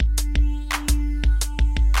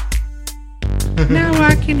Now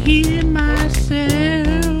I can hear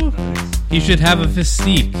myself. He should have a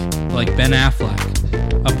physique like Ben Affleck,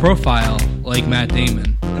 a profile like Matt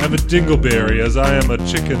Damon. I'm a dingleberry, as I am a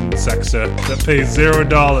chicken sexer that pays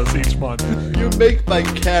 $0 each month. You make my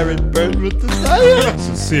carrot burn with desire.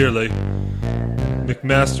 Sincerely,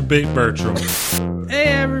 McMasturbate Bertram. Hey,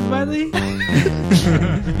 everybody.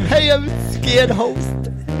 Hey, I'm a scared host.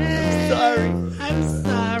 I'm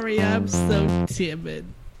sorry. I'm so timid.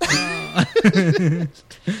 I'm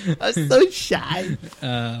so shy.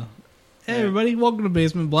 Hey, everybody. Welcome to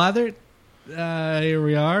Basement Blather. Here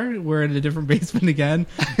we are. We're in a different basement again.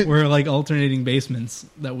 We're like alternating basements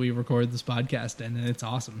that we record this podcast in, and it's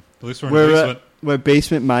awesome. At least we're in the basement. We're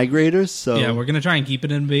basement migrators, so Yeah, we're going to try and keep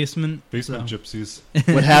it in a basement. Basement so. gypsies.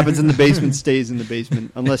 what happens in the basement stays in the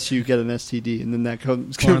basement, unless you get an STD, and then that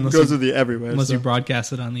goes with you everywhere. Unless you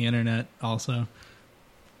broadcast it on the internet also.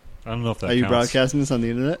 I don't know if that Are you counts. broadcasting this on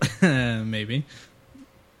the internet? Maybe.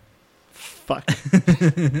 Fuck.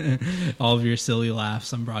 All of your silly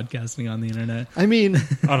laughs I'm broadcasting on the internet. I mean...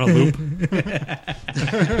 On a loop.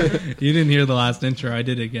 You didn't hear the last intro. I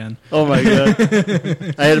did it again. Oh my god.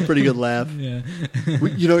 I had a pretty good laugh. Yeah.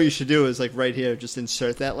 You know what you should do is like right here, just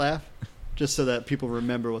insert that laugh, just so that people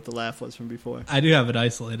remember what the laugh was from before. I do have it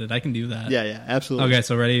isolated. I can do that. Yeah, absolutely. Okay,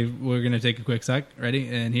 so ready? We're going to take a quick sec. Ready?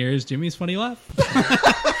 And here's Jimmy's funny laugh.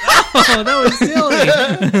 Oh, that was silly.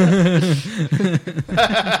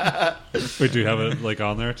 Wait, do you have it like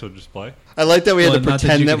on there to just play? I like that we had to Not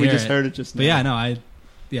pretend you that could we hear just heard it just now. But yeah, no,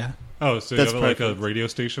 yeah. Oh, so That's you have it like a perfect. radio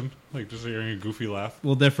station? Like just hearing a goofy laugh?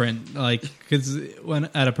 Well, different. Like, because when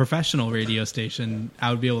at a professional radio station, I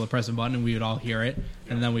would be able to press a button and we would all hear it,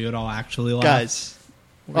 and then we would all actually laugh. Guys,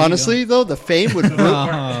 Where are you honestly, though, the fame would... Oh,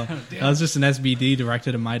 that was just an SBD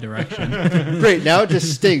directed in my direction. Great, now it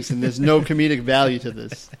just stinks, and there's no comedic value to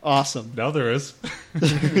this. Awesome. Now there is.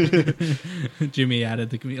 Jimmy added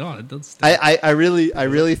the comedian. Oh, that's I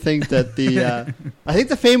really think that the... I think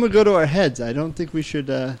the fame would go to our heads. I don't think we should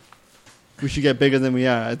get bigger than we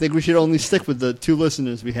are. I think we should only stick with the 2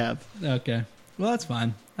 listeners we have. okay. Well, that's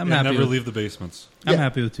fine. I'm Yeah, happy. never with, leave the basements. I'm Yeah.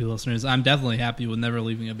 happy with 2 listeners. I'm definitely happy with never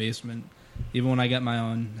leaving a basement, even when I get my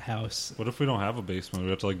own house. What if we don't have a basement? We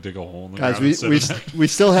have to like dig a hole in the Guys, ground we and sit in it? we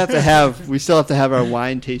still have to have our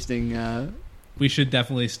wine tasting. We should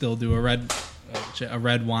definitely still do a red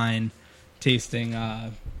wine tasting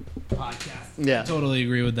podcast. Yeah. I totally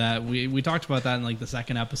agree with that. We talked about that in like the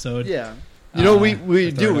second episode. Yeah. You know, we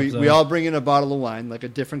the do. third We episode. all bring in a bottle of wine, like a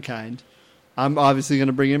different kind. I'm obviously going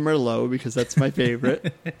to bring in Merlot because that's my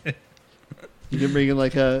favorite. You can bring in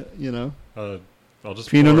like a, I'll just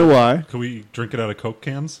Pinot pour it. Noir. Can we drink it out of Coke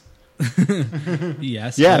cans?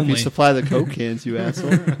 Yes. Yeah, only. if you supply the Coke cans, you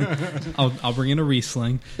asshole. I'll bring in a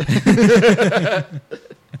Riesling.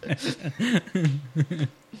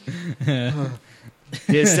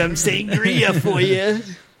 Here's some sangria for you.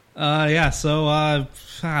 Yeah. So I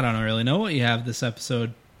don't really know what you have this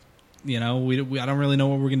episode. You know, I don't really know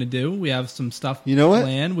what we're gonna do. We have some stuff. You know what?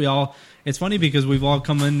 planned. It's funny because we've all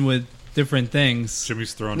come in with different things.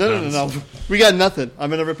 Jimmy's throwing No. pens. We got nothing. I'm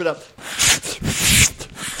going to rip it up.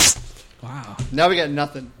 Wow. Now we got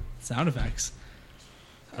nothing. Sound effects.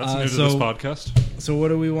 That's new to so- this podcast. So what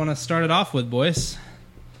do we want to start it off with, boys?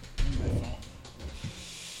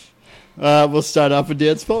 We'll start off with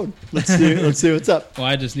Dan's phone. Let's see what's up. Well,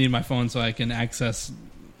 I just need my phone so I can access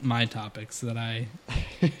my topics that I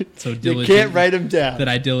so You diligent can't write them down. that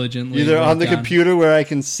I diligently Either wrote on the down. computer where I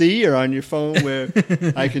can see or on your phone where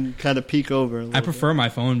I can kind of peek over. A little I prefer my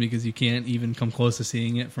phone because you can't even come close to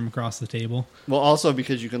seeing it from across the table. Well, also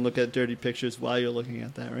because you can look at dirty pictures while you're looking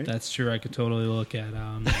at that, right? That's true. I could totally look at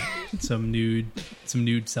some nude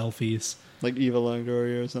selfies. Like Eva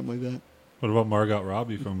Longoria or something like that. What about Margot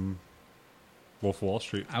Robbie from Wolf of Wall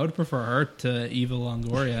Street? I would prefer her to Eva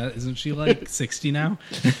Longoria. Isn't she like 60 now?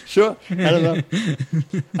 Sure. I don't know.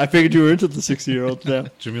 I figured you were into the 60-year-olds now.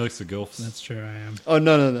 Jimmy likes the gilfs. That's true. I am. Oh,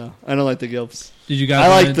 no. I don't like the gilfs. Did you guys? I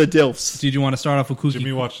like wanna- the dilfs. Did you want to start off with Kooky?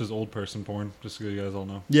 Jimmy watches old person porn, just so you guys all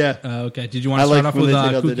know. Yeah. Okay. Did you want to I start like off when with they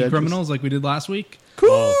take out the Kooky dentures. Criminals like we did last week?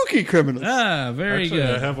 Kooky criminals. Ah, very Actually,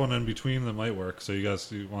 good. I have one in between that might work. So you want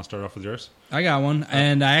to start off with yours? I got one,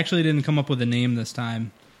 and I actually didn't come up with a name this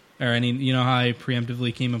time, or any. You know how I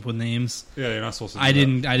preemptively came up with names. Yeah, you're not supposed to. I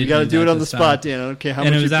didn't. You got to do that it on the this time. spot, Dan. I don't care how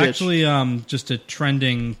And much it was you pitch. actually just a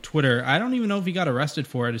trending Twitter. I don't even know if he got arrested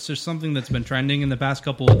for it. It's just something that's been trending in the past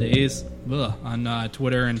couple of days on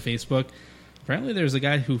Twitter and Facebook. Apparently, there's a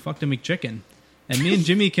guy who fucked a McChicken, and me and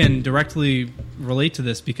Jimmy can directly relate to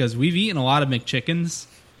this because we've eaten a lot of McChickens.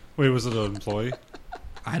 Wait, was it an employee?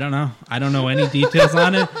 I don't know. I don't know any details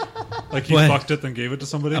on it. Like he What? fucked it, then gave it to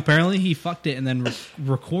somebody. Apparently, he fucked it and then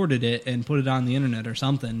recorded it and put it on the internet or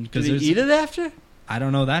something. Did he eat it after? I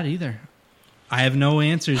don't know that either. I have no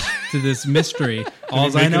answers to this mystery. All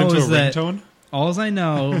Did he I make it know into is a that ringtone? all I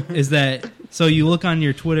know is that. So you look on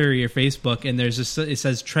your Twitter or your Facebook, and there's it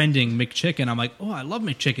says trending McChicken. I'm like, oh, I love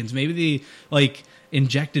McChickens. Maybe they like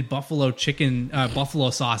injected buffalo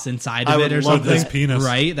sauce inside I of would it or love something. his penis.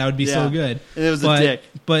 Right? That would be so Yeah. good. And it was but, a dick.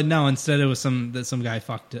 But no, instead it was some guy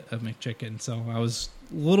fucked a McChicken. So I was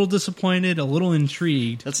a little disappointed, a little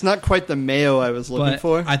intrigued. That's not quite the mayo I was looking But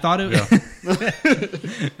for. I thought it. Yeah.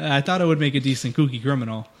 I thought it would make a decent cookie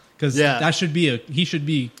criminal because Yeah. that should be he should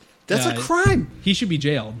be. That's a crime. He should be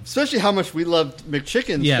jailed. Especially how much we loved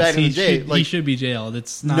McChickens Yes, back in he the day. should, he should be jailed.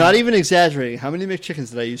 It's not even exaggerating. How many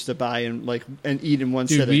McChickens did I used to buy and eat in one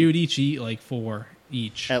Dude, sitting? we would each eat like 4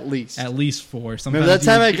 each. At least. At least 4. Sometimes Remember that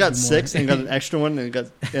time you I would got eat 6 more. and got an extra one and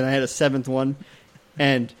I had a 7th one,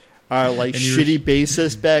 and our like And you were- shitty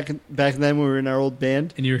bassist back then when we were in our old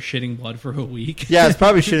band. And you were shitting blood for a week. Yeah, it's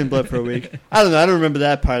probably shitting blood for a week. I don't know. I don't remember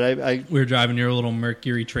that part. I We were driving your little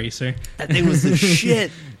Mercury Tracer. that thing was the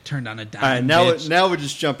shit. Turned on a dime. All right, now we're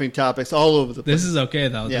just jumping topics all over the place. This is okay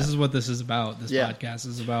though. Yeah. This is what this is about. This Yeah. podcast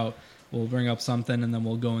is about. We'll bring up something and then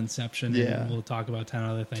we'll go Inception. Yeah. And we'll talk about 10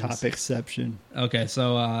 other things. Topicception. Okay,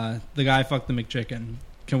 so the guy fucked the McChicken.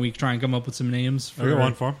 Can we try and come up with some names? I got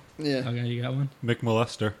one for him. Yeah, Okay, you got one? Mick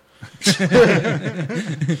Molester.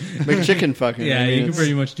 McChicken fucking. Yeah, I mean, you can it's-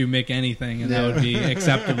 pretty much do Mick anything, and Yeah. that would be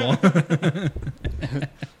acceptable.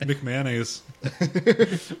 Mick Mayonnaise.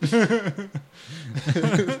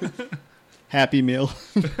 Happy Meal.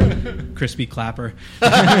 Crispy Clapper.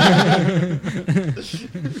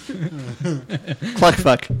 Cluck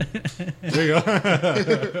fuck. There you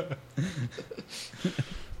go.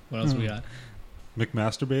 What else we got? Mick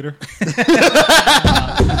Masturbator.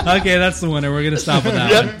 Okay, that's the winner. We're gonna stop with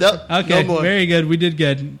that one. Yep, yep. Okay, No more. very good. We did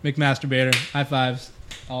good. McMasturbator. High fives.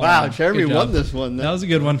 All Wow, around. Jeremy Good won job. this one. That was a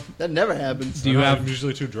good one. That never happens. Do you I'm have?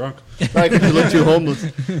 usually too drunk. Right, because you look too homeless.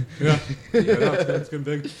 Yeah, that's getting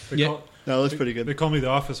big. Yeah. No, that's pretty They good. call me the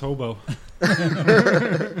office hobo. All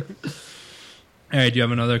right. Do you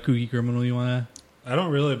have another kooky criminal you want I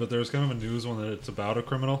don't really, but there's kind of a news one that it's about a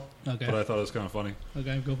criminal. to? Okay. But I thought it was kind of funny.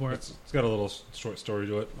 Okay, go for it. It's got a little short story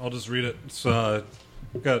to it. I'll just read it. It's I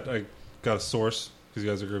got a source because you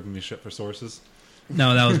guys are giving me shit for sources.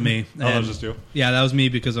 No, that was me. Oh, that And- was just you. Yeah, that was me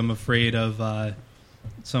because I'm afraid of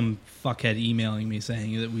some fuckhead emailing me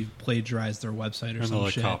saying that we plagiarized their website or And some they'll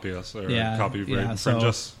like shit. copy us or Yeah, copy yeah, infringe so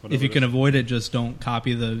us. If whatever you it can is. avoid it, just don't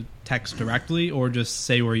copy the text directly or just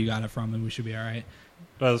say where you got it from and we should be all right.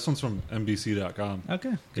 This one's from NBC.com. Okay,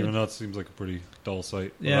 Even good, though it seems like a pretty dull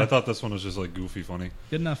site. But Yeah. I thought this one was just like goofy funny.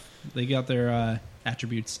 good enough. They got their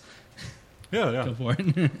attributes. Yeah, Go yeah. for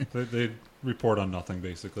it. They report on nothing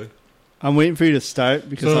basically. I'm waiting for you to start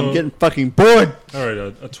because So- I'm getting fucking bored. All right,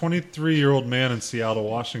 a 23-year-old man in Seattle,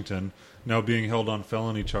 Washington, now being held on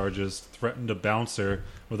felony charges, threatened a bouncer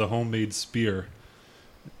with a homemade spear.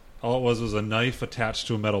 All it was a knife attached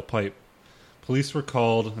to a metal pipe. Police were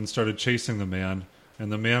called and started chasing the man,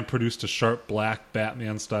 and the man produced a sharp black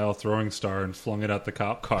Batman-style throwing star and flung it at the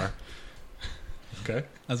cop car. Okay.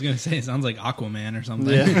 I was gonna say it sounds like Aquaman or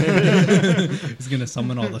something. Yeah. He's gonna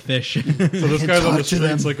summon all the fish. So this guy's on the Talk to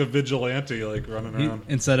them. streets like a vigilante, like running around.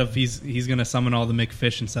 Instead of he's gonna summon all the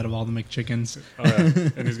McFish instead of all the McChickens. Oh, yeah.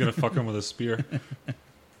 And he's going to fuck him with a spear.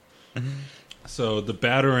 So the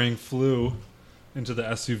battering flew into the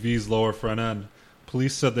SUV's lower front end.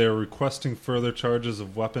 Police said they were requesting further charges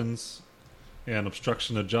of weapons and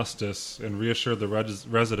obstruction of justice and reassured the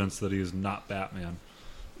residents that he is not Batman,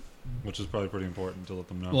 which is probably pretty important to let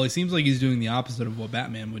them know. Well, it seems like he's doing the opposite of what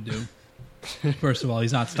Batman would do. First of all,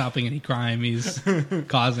 he's not stopping any crime; he's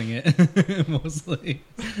causing it mostly.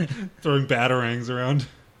 Throwing batarangs around.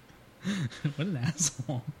 What an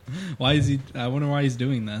asshole! Why is he? I wonder why he's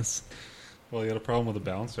doing this. Well, he had a problem with the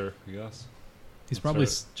bouncer, I guess. He's That's probably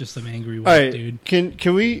right. just some angry All white right, dude.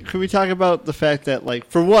 can we talk about the fact that, like,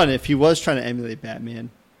 for one, if he was trying to emulate Batman,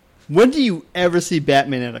 when do you ever see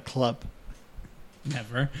Batman at a club?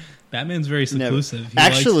 Never. Batman's very Never. seclusive.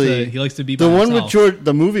 Actually, he likes to be by The one himself. with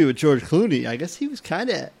the movie with George Clooney, I guess he was kind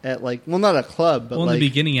of at, like, well, not a club, but Well, in like, the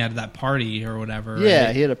beginning, he had that party or whatever. yeah,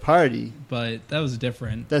 right? he had a party. But that was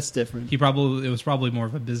different. That's different. It was probably more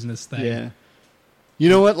of a business thing. Yeah. You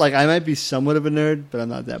know what? Like, I might be somewhat of a nerd, but I'm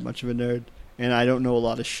not that much of a nerd, and I don't know a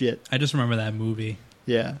lot of shit. I just remember that movie.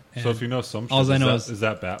 Yeah. So if you know some shit, Alls I know is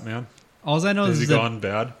that Batman? All I know Has is he that gone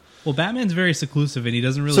bad? well, Batman's very seclusive and he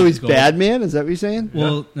doesn't really. So he's go, Badman? Is that what you're saying?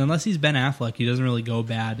 Well, unless he's Ben Affleck, he doesn't really go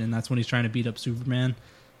bad, and that's when he's trying to beat up Superman.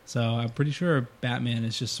 So I'm pretty sure Batman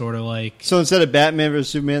is just sort of like So instead of Batman versus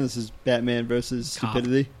Superman, this is Batman versus Cop.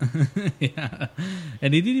 stupidity. yeah,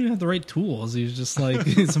 and he didn't even have the right tools. He was just like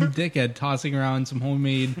some dickhead tossing around some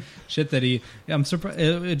homemade shit that he. I'm surprised.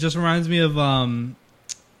 It just reminds me of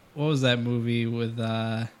what was that movie with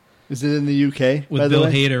Is it in the UK? by with the Bill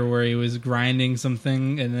way? Hader where he was grinding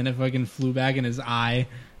something and then it fucking flew back in his eye.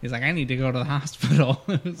 He's like, I need to go to the hospital.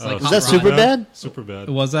 It was like Was Hot that Rod. super bad? Super bad.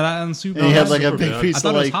 Was that on Super? And he had like a Super big bad. piece I of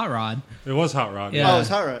thought it was like. Hot Rod. It was Hot Rod. Yeah. Oh, it's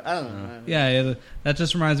hot rod. I don't know. Yeah, that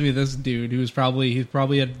just reminds me of this dude who was probably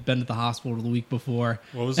had been at the hospital the week before.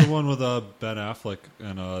 What was the one with Ben Affleck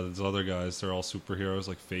and these other guys? They're all superheroes,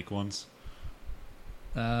 like fake ones.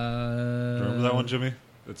 Remember that one, Jimmy?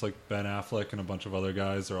 It's like Ben Affleck and a bunch of other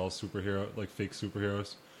guys. They're all like fake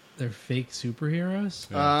superheroes. They're fake superheroes.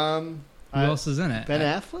 Yeah. Who else is in it? Ben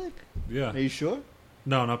Affleck? Yeah. Are you sure?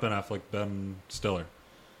 No, not Ben Affleck. Ben Stiller.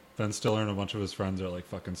 Ben Stiller and a bunch of his friends are like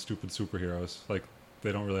fucking stupid superheroes. Like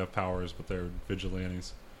they don't really have powers, but they're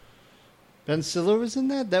vigilantes. Ben Stiller was in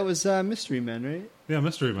that? That was Mystery Men, right? Yeah,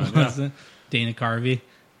 Mystery Man. Was Yeah. it? Dana Carvey.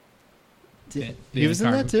 He was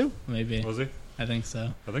in that too? Maybe. Was he? I think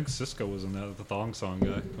so. I think Cisco was in that, the thong song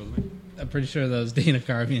guy, wasn't he? I'm pretty sure that was Dana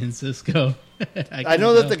Carvey and Cisco. I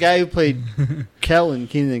know that the guy who played Kel in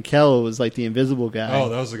Keenan and Kel was like the invisible guy. Oh,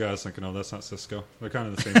 that was the guy I was thinking of. That's not Cisco. They're kind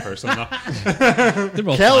of the same person, though. They're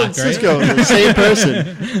both Kel black, and right? Cisco are the same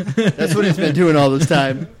person. That's what he's been doing all this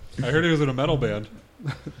time. I heard he was in a metal band.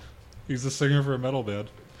 He's the singer for a metal band.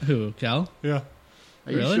 Who? Kel? Yeah.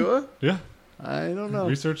 Are you Really? sure? Yeah. I don't know.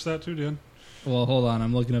 Research that too, Dan. Well, hold on.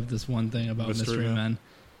 I'm looking up this one thing about Mystery Mystery Man.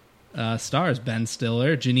 Men. Stars Ben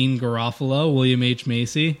Stiller, Janine Garofalo, William H.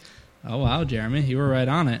 Macy. Oh wow, Jeremy, you were right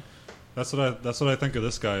on it. That's what I think of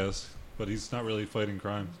this guy as, but he's not really fighting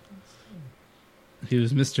crime. He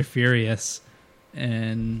was Mr. Furious,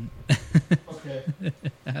 and Okay.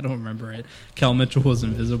 I don't remember it. Kel Mitchell was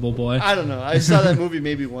Invisible Boy. I don't know. I saw that movie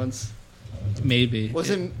maybe once. Maybe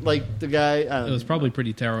Wasn't like the guy. I don't it was know. probably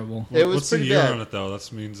pretty terrible. It was What's the pretty year bad. on it though?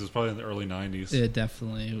 That means it's probably in the early '90s. It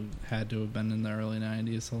definitely had to have been in the early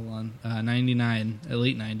 90s. Hold on. 99,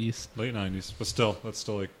 late 90s. Late '90s, but still, that's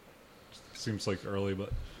still like seems like early,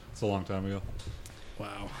 but it's a long time ago.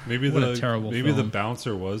 Wow. Maybe What a terrible the film.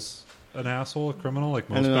 bouncer was an asshole, a criminal, like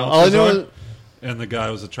I most don't know. All I bouncers know are. is And the guy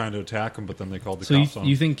was trying to attack him, but then they called the So cops on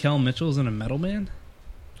you him. think Kel Mitchell's in a metal band?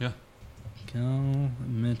 Yeah, Kel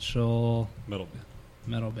Mitchell metal band.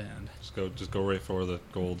 metal band. Just go right for the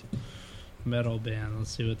gold. Metal band. Let's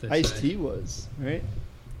see what they Ice say. T was right.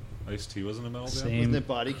 Ice-T was in a metal band. Same. Wasn't it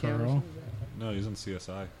Body Count? or Carl. something No, he's in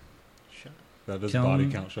CSI. Shut That is Kel- body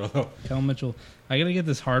count show though. Kel Mitchell. I gotta get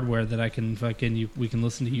this hardware that I can fucking. We can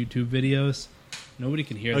listen to YouTube videos. Nobody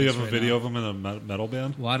can hear. Oh, this you have a right video now. of him in a metal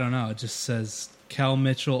band? Well, I don't know. It just says Kel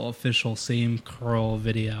Mitchell official same curl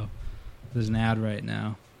video. There's an ad right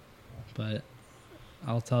now, but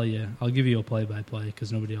I'll tell you. I'll give you a play-by-play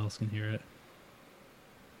because nobody else can hear it.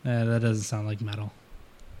 That doesn't sound like metal.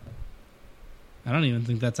 I don't even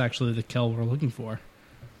think that's actually the Kel we're looking for.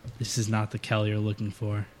 This is not the Kel you're looking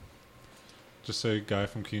for. Just say guy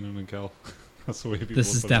from Keenan and Kel. That's the way people.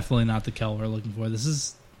 This is put it. definitely not the Kel we're looking for. This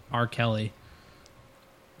is R. Kelly.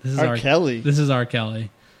 This is R. Kelly. This is R. Kelly.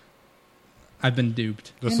 I've been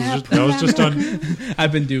duped. That was just on.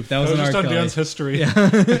 I've been duped. That That was was an just R. on Kelly. Dan's history.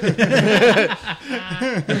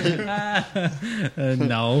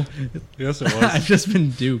 No, Yes, it I've was. just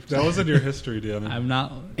been duped. That was in your history, Dan. I'm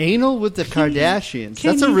not. Anal with the Kardashians.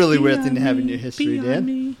 Can That's a you really pee weird thing on to have in me? your history, Pee on Dan.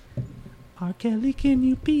 me. R. Kelly, can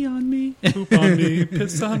you pee on me? Poop on me,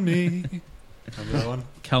 piss on me. Remember that one?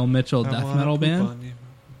 Kel Mitchell, I death wanna metal poop band. on you.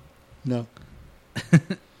 No.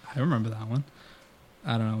 I remember that one.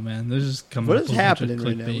 I don't know, man. There's just coming. What up is with a bunch of happening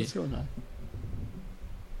right now? clickbait. What's going on?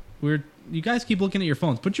 You guys keep looking at your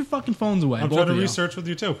phones. Put your fucking phones away. I'm both trying to of you. research with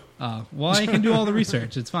you too. Well, I can do all the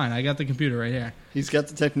research. It's fine. I got the computer right here. He's got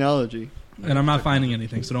the technology. And I'm not finding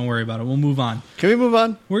anything, so don't worry about it. We'll move on. Can we move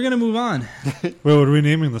on? We're going to move on. Wait, what are we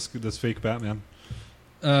naming this fake Batman?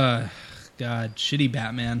 God, shitty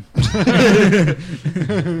Batman.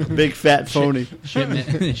 Big fat phony. Shit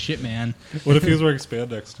man. Shit man. What if he was wearing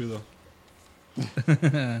spandex too,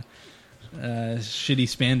 though? Shitty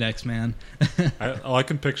spandex man. All I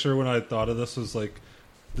can picture when I thought of this was like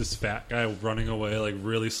this fat guy running away like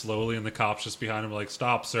really slowly, and the cops just behind him like,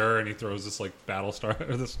 "Stop, sir!" And he throws this like battle star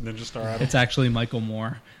or this ninja star at him. It's actually Michael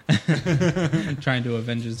Moore trying to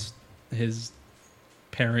avenge his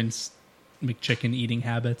parents' McChicken eating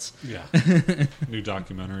habits. Yeah, new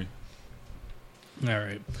documentary. All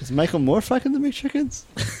right. Is Michael Moore fucking the McChickens?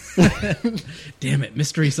 Damn it.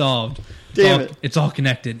 Mystery solved. Damn it. It's all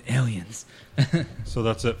connected. Aliens. So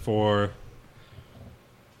that's it for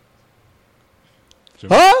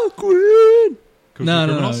Jim? Awkward. Kooky No,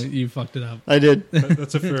 Criminals? you fucked it up. I did.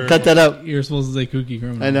 That's it for... Cut that out. You're supposed to say kooky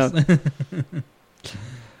criminals. I know.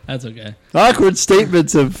 That's okay. Awkward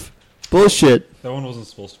statements of bullshit. That one wasn't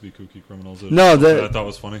supposed to be Kooky Criminals. No, I thought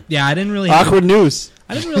was funny. Yeah, I didn't really. Awkward news.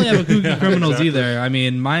 I didn't really have a kooky criminals Exactly. either. I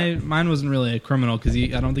mean, mine wasn't really a criminal because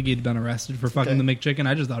I don't think he'd been arrested for fucking Okay. the McChicken.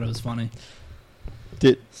 I just thought it was funny.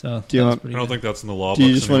 Did So Do you that was want- pretty I don't good. think that's in the law Do you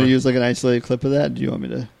books just want to anywhere. use like an isolated clip of that? Do you want me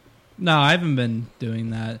to? No, I haven't been doing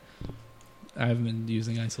that. I haven't been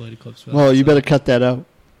using isolated clips for that. Well, you so- better cut that out.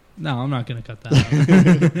 No, I'm not going to cut that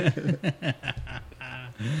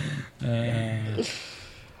out.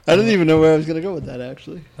 I didn't even know where I was going to go with that,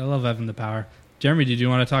 actually. I love having the power. Jeremy, did you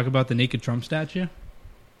want to talk about the naked Trump statue?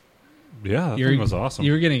 Yeah, that You're- thing was awesome.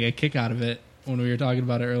 You were getting a kick out of it when we were talking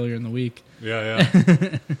about it earlier in the week. Yeah.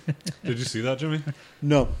 Did you see that, Jimmy? Do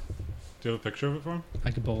No. you have a picture of it for him?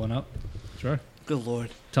 I could pull one up. Sure. Good lord.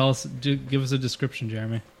 Tell us, give us a description,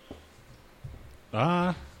 Jeremy.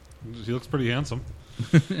 He looks pretty handsome.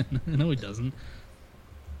 No, he doesn't.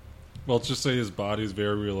 Well, let's just say his body is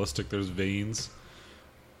very realistic. There's veins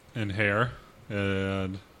and hair,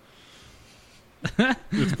 and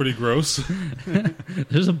it's pretty gross.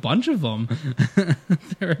 There's a bunch of them.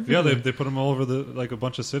 Yeah, they put him all over a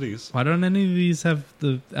bunch of cities. Why don't any of these have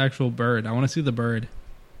the actual bird? I want to see the bird.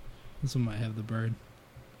 This one might have the bird.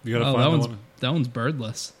 You gotta Oh, find the one. that one's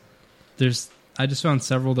birdless. I just found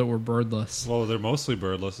several that were birdless. Well, they're mostly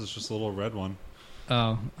birdless. It's just a little red one.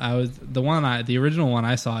 Oh, the original one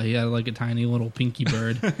I saw, he had like a tiny little pinky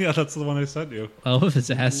bird. Yeah, that's the one I sent you. I love his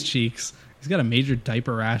ass cheeks. He's got a major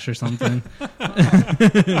diaper rash or something.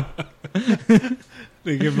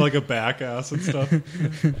 They give him like a back ass and stuff.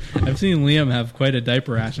 I've seen Liam have quite a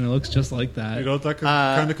diaper rash, and it looks just like that. You know what that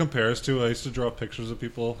kind of compares to? I used to draw pictures of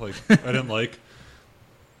people like I didn't like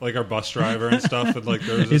our bus driver and stuff. And like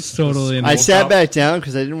there's It's totally an I old sat back down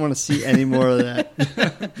because I didn't want to see any more of that.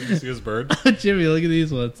 Did you see his bird? Jimmy, look at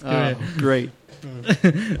these ones. Come Oh, here. great.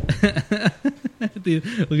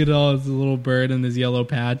 Look at all his little bird and his yellow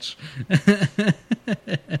patch.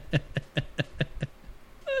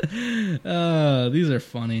 These are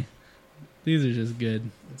funny. These are just good.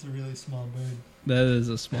 It's a really small bird. That is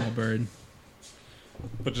a small bird.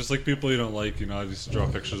 But just like people you don't like, I used to draw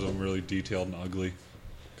pictures of them really detailed and ugly.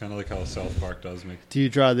 Kind of like how South Park does make Do you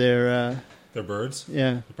draw their, their birds.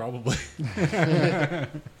 yeah. Probably.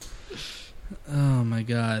 Oh my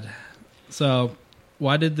god. So,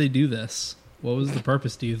 why did they do this? What was the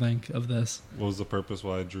purpose, do you think, of this? What was the purpose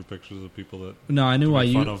why I drew pictures of people that No, I knew to why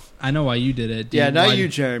make you. fun of? I know why you did it. Yeah, not why- you,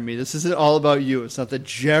 Jeremy. This isn't all about you. It's not the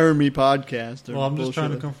Jeremy podcast. Or Well, I'm just trying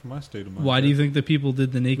to bullshit. come from my state of mind. Why do you think the people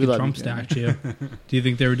did the We naked love Trump you, Jeremy. statue? Do you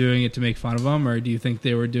think they were doing it to make fun of him, or do you think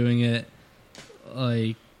they were doing it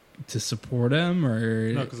like to support him,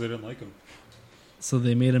 or No, because they didn't like him. so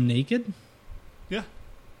they made him naked? Yeah.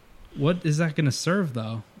 What is that going to serve,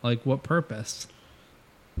 though? Like, what purpose?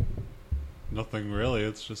 Nothing really.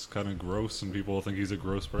 It's just kind of gross, and people think he's a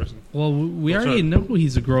gross person. Well, we What's already that? know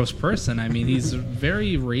he's a gross person. I mean, he's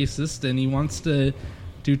very racist, and he wants to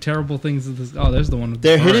do terrible things with this. Oh, there's the one with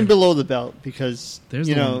They're the hidden bird. below the belt because, There's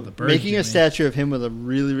you the one know, with the bird, making Jimmy. a statue of him with a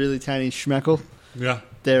really, really tiny schmeckle, Yeah.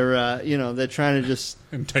 they're, they're trying to just,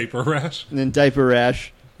 And diaper rash. and then diaper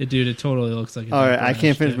rash. Dude, it totally looks like a All right, diaper I can't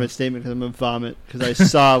rash, finish too. my statement because I'm going to vomit because I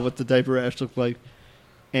saw what the diaper rash looked like,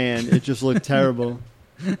 and it just looked terrible.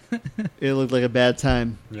 It looked like a bad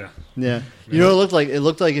time. Yeah. Yeah. You know what it looked like? It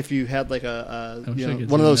looked like if you had like I wish I could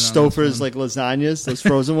one of those zoom in on this Stouffer's one. like lasagnas, those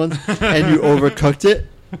frozen ones, and you overcooked it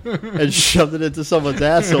and shoved it into someone's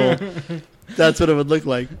asshole. That's what it would look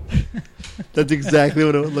like. That's exactly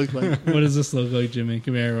what it would look like. What does this look like, Jimmy?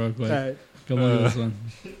 Come here real quick. All right. Come look at this one.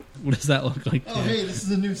 What does that look like to Oh, you? hey, this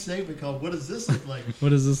is a new segment called "What Does This Look Like?" What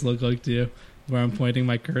does this look like to you? Where I'm pointing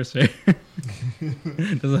my cursor.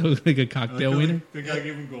 Does that look like a cocktail wiener? The guy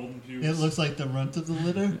gave him golden pubes. It looks like the runt of the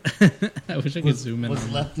litter I wish I could zoom in. was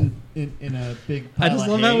on left in a big I pile just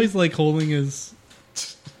of love how hay. he's like holding his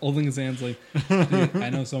hands like, dude, I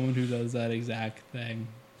know someone who does that exact thing.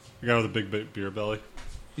 The guy with a big beer belly.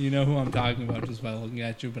 You know who I'm talking about just by looking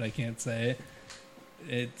at you, but I can't say it.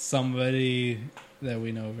 It's somebody that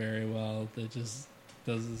we know very well that just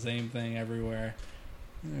does the same thing everywhere.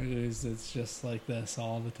 It's just like this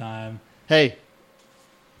all the time. Hey,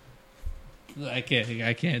 I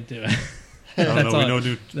can't do it. I don't That's know. We all-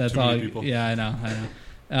 know That's too all. many people. Yeah, I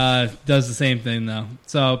know. Does the same thing though.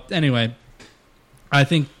 So anyway, I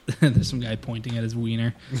think there's some guy pointing at his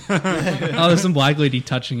wiener. Oh, there's some black lady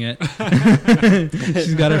touching it.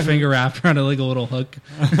 She's got her finger wrapped around it like a little hook.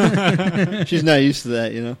 she's not used to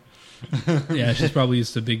that, you know. Yeah, she's probably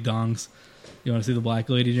used to big dongs. You want to see the black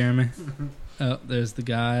lady, Jeremy? Oh, there's the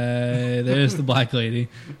guy. There's the black lady.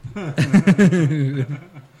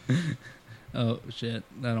 Oh, shit.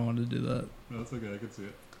 I don't want to do that. No, that's okay. I can see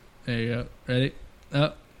it. There you go. Ready?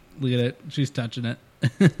 Oh, look at it. She's touching it.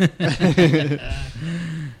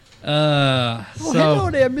 Hello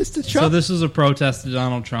there, Mr. Trump. So this is a protest to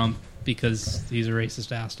Donald Trump because he's a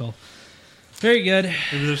racist asshole. Very good.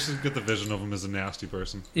 Maybe they just get the vision of him as a nasty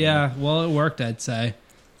person. Yeah, well, it worked, I'd say.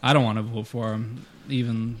 I don't want to vote for him,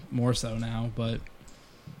 even more so now, but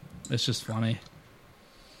it's just funny.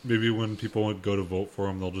 Maybe when people would go to vote for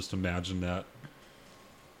him, they'll just imagine that.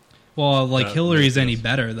 Well, like That Hillary's makes any sense.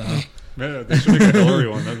 better though. Yeah, they should make a Hillary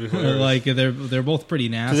one. That'd be hilarious. Like they're both pretty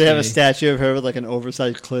nasty. Do they have a statue of her with like an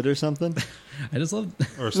oversized clit or something? I just love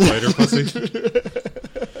Or spider pussy.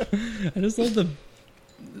 the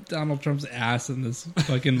Donald Trump's ass in this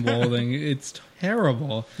fucking molding. It's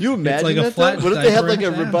terrible. You imagine like a that? flat Though? What if they had like a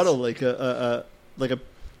diaper-ass rebuttal, like a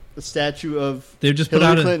statue of They would just put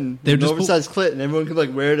Hillary out Clinton, they would an just put, oversized clit, and everyone could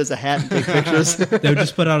like wear it as a hat and take pictures? they would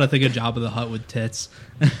just put out I think a Jabba the Hutt with tits.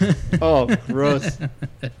 Oh, gross!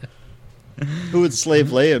 Who would Slave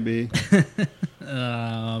Leia be?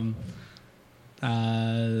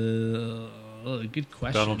 Good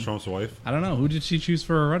question. Donald Trump's wife. I don't know. Who did she choose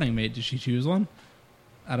for a running mate? Did she choose one?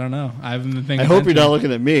 I don't know. I haven't been thinking. I hope you're not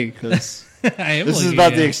looking at me because I am this is looking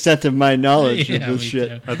about at the you. extent of my knowledge Yeah, of this me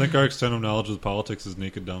shit. too. I think our extent of knowledge with politics is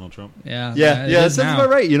naked Donald Trump. Yeah, Yeah, it that is sounds now.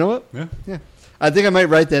 about right. You know what? Yeah. I think I might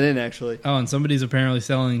write that in actually. Oh, and somebody's apparently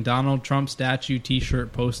selling Donald Trump statue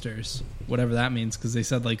T-shirt posters, whatever that means, because they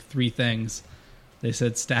said like 3 things. They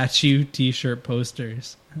said statue T-shirt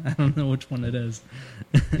posters. I don't know which one it is.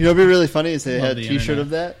 You know, what'd be really funny is they Love had a the T-shirt internet. of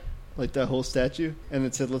that, like that whole statue, and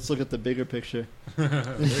it said, "Let's look at the bigger picture."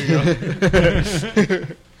 There you go.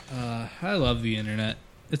 I love the internet.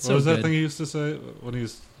 It's What so was that good. thing he used to say when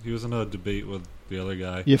he was in a debate with the other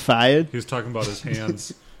guy? You fired? He was talking about his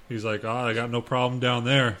hands. He's like, I got no problem down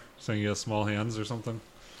there, saying he has small hands or something.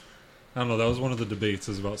 I don't know. That was one of the debates,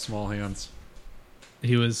 is about small hands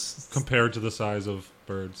He was compared to the size of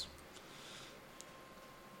birds.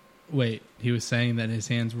 wait. He was saying that his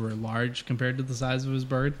hands were large compared to the size of his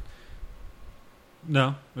bird.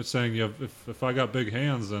 No, it's saying if I got big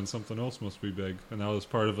hands, then something else must be big, and that was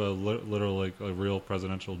part of a literal, like a real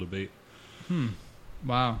presidential debate.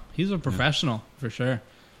 Wow, he's a professional for sure.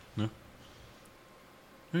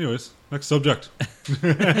 Anyways, next subject.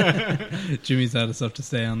 Jimmy's out of stuff to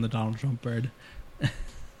say on the Donald Trump bird.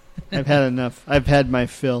 I've had enough. I've had my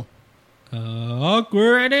fill.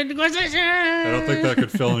 Awkward Inquisition. I don't think that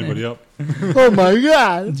could fill anybody up. Oh my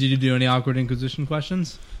god! Did you do any awkward Inquisition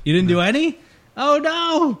questions? You didn't do any? Oh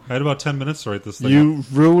no! I had about 10 minutes to write this thing up. You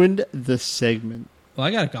ruined the segment. Well,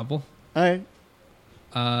 I got a couple. All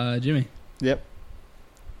right. Jimmy, Yep.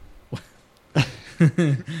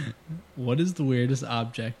 what is the weirdest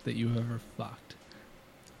object that you've ever fucked?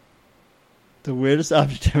 The weirdest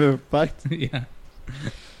object I've ever fucked. Yeah.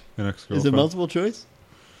 Your next Is it girlfriend. multiple choice?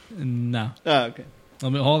 No. Oh, okay.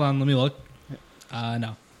 Hold on. Let me look. No.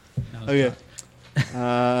 No, Okay.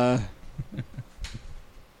 I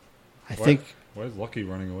Why- think. Why is Lucky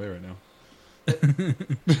running away right now?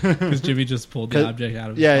 because Jimmy just pulled the 'Cause- object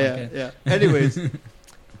out of his Yeah, pocket. yeah. Anyways,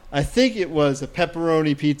 I think it was a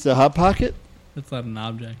pepperoni pizza hot pocket. That's not an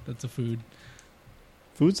object. That's a food.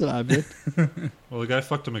 Food's an object. Well, the guy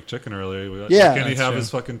fucked a McChicken earlier. Why Yeah. can't he That's have true. his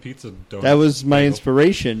fucking pizza donut? That was my bagel?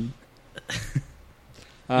 inspiration.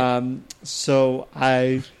 So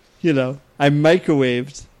I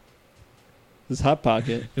microwaved this hot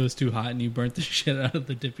pocket. It was too hot and you burnt the shit out of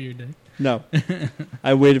the tip of your dick. No,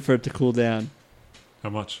 I waited for it to cool down. How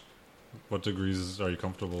much? What degrees are you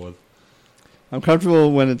comfortable with? I'm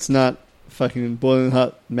comfortable when it's not fucking boiling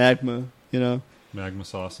hot magma. You know, Magma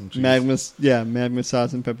sauce and cheese. magma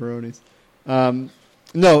sauce and pepperonis.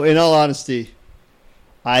 No, in all honesty,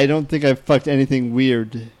 I don't think I've fucked anything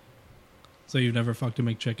weird. So you've never fucked a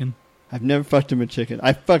McChicken? I've never fucked a McChicken.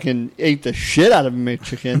 I fucking ate the shit out of a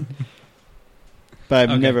McChicken, but I've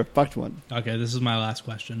Okay. never fucked one. Okay, this is my last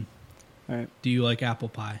question. All right. Do you like apple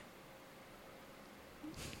pie?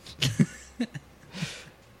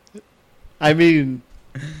 I mean,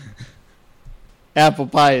 apple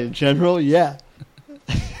pie in general, yeah.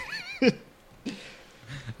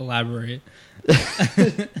 Elaborate.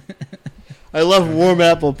 I love warm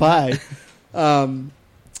apple pie.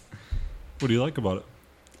 What do you like about it?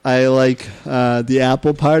 I like the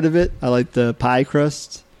apple part of it. I like the pie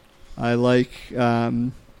crust. I like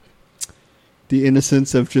the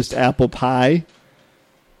innocence of just apple pie,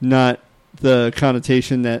 not the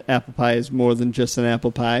connotation that apple pie is more than just an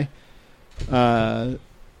apple pie.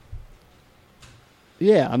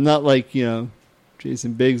 Yeah, I'm not like,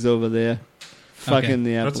 Jason Biggs over there. fucking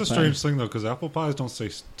the apple That's a pie. strange thing though, because apple pies don't stay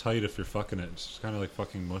tight if you're fucking it. It's kind of like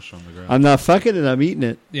fucking mush on the ground. I'm not fucking it. I'm eating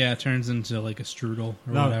it. Yeah, it turns into like a strudel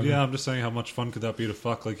or No, whatever. yeah, I'm just saying how much fun could that be to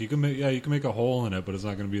fuck? Like you can make a hole in it, but it's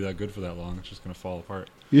not going to be that good for that long. It's just going to fall apart.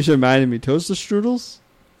 You just reminded me. Toaster strudels?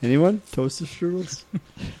 Anyone? Toaster strudels?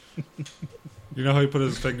 You know how he put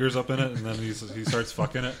his fingers up in it and then he starts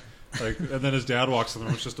fucking it, like, and then his dad walks in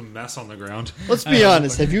and it's just a mess on the ground. Let's be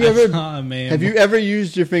honest. Have you ever saw a meme. have you ever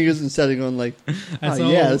used your fingers instead of going like, I oh saw-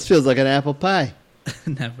 yeah, this feels like an apple pie?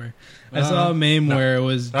 Never. I saw a meme no. where it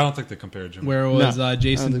was I don't think they compared Jimmy. where it was No, I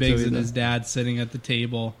Jason don't think so Biggs and either. his dad sitting at the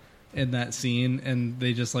table in that scene, and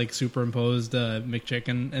they just like superimposed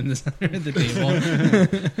McChicken in the center of the table.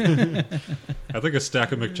 I think a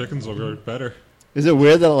stack of McChickens will go better. Is it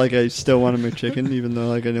weird that like I still want a McChicken even though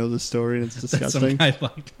like I know the story and it's That some disgusting? guy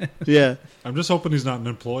fucked it. Yeah, I'm just hoping he's not an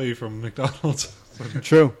employee from McDonald's.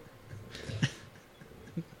 true.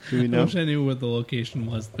 Do we I know? wish I knew what the location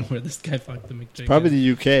was where this guy fucked the McChicken. Probably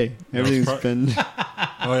the UK. Everything's pro- been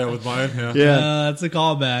Oh yeah, with mine. Yeah, yeah. That's a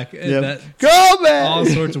callback. Yep. That, Go man. all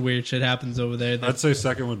sorts of weird shit happens over there. I'd say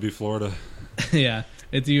second would be Florida. Yeah,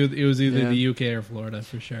 it was either Yeah. the UK or Florida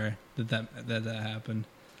for sure that happened.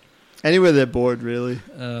 Anywhere they're bored, really.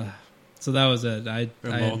 So that was it. And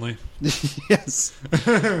lonely. Yes.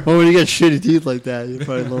 Well, when you get shitty teeth like that, you're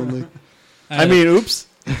probably lonely. I mean, oops.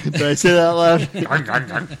 Did I say that out loud?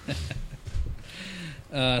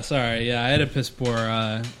 sorry. Yeah, I had a piss poor,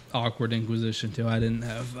 awkward Inquisition too. I didn't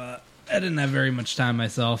have very much time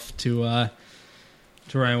myself to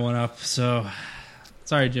write one up. So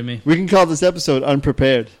sorry, Jimmy. We can call this episode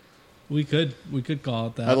unprepared. We could call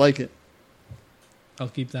it that. I like it. I'll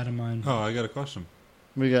keep that in mind. Oh, I got a question.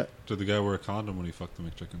 What do you got? Did the guy wear a condom when he fucked the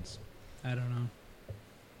McChickens? I don't know.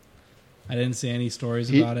 I didn't see any stories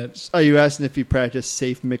He- about it. Are you asking if he practiced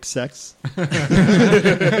safe mixed sex?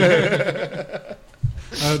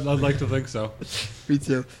 I'd like to think so. Me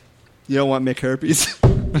too. You don't want McHerpes?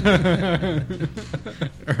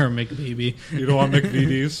 Or McBaby. You don't want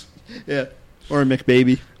McVDs Yeah. Or a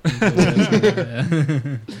McBaby.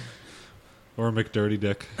 Yeah. or a McDirty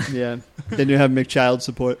Dick. Yeah. Then you have McChild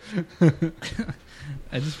support.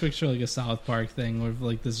 I just picture like a South Park thing with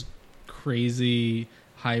like this crazy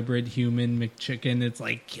hybrid human McChicken. It's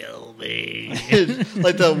like, kill me.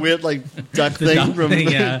 Like the weird like duck The thing duck from thing,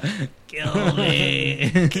 yeah. Kill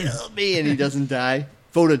me. Kill me and he doesn't die.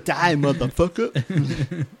 Vote or die,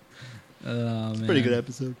 motherfucker. Oh, It's a pretty good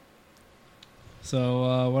episode.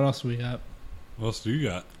 So what else we got? What else do you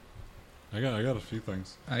got? I got a few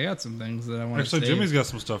things. I got some things that I want to Actually, say. Jimmy's got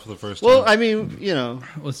some stuff for the first Well, time. I mean, you know,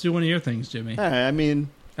 Let's do one of your things, Jimmy. all right, I mean,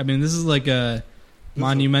 This is like a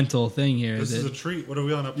monumental thing here. This is that- a treat. What are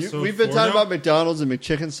we on episode? we've been 4 talking now? about McDonald's and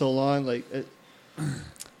McChicken so long. Like, Yeah, that's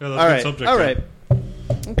all a right, good subject. all though. right,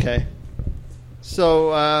 okay. So,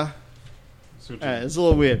 all See what right, you- it's a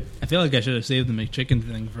little weird, I feel like I should have saved the McChicken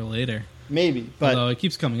thing for later. maybe, but Although it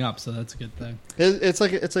keeps coming up, so that's a good thing. it's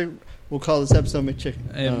like we'll call this episode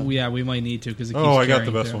McChicken. And yeah, we might need to because it keeps Oh, I got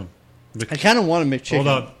the carrying best through. one. I kind of want a McChicken. Hold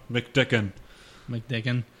on, McDickin.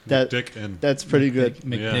 McDickin. That- McDickin. That's pretty good.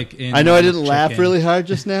 McDick in I know I didn't laugh McChicken. really hard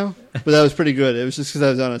just now, but that was pretty good. It was just because I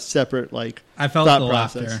was on a separate like I felt thought the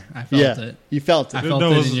process. laughter. I felt Yeah. it. you felt I it. felt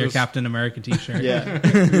No, it this in is your just- Captain America T-shirt. Yeah,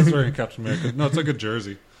 He's wearing Captain America. No, it's like a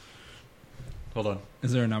jersey. Hold on.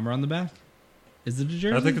 Is there a number on the back? Is it a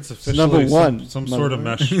jersey? I think it's officially number one, some sort of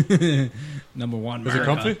motherfucker. mesh. number one. Is it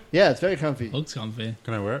America. comfy? yeah, it's very comfy. Looks comfy.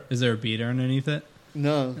 Can I wear it? Is there a beater underneath it?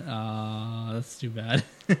 No, That's too bad.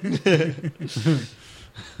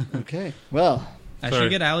 okay. Well, I Sorry. should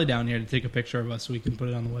get Allie down here to take a picture of us so we can put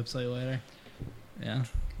it on the website later. Yeah,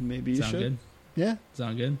 maybe you sound should. good. Yeah,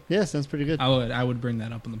 Sound good. yeah, sounds pretty good. I would bring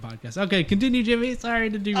that up on the podcast. Okay, continue, Jimmy. Sorry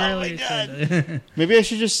to derail my your God. shit. Maybe I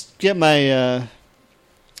should just get my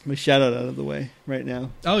my shout out of the way right now.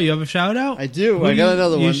 Oh, you have a shout out? I do. Who I got you-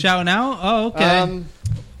 another You one. shouting out? Oh, okay.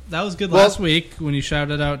 That was good well- last week when you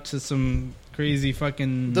shouted out to some crazy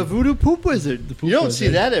fucking. The Voodoo Poop Wizard. The Poop you don't Wizard.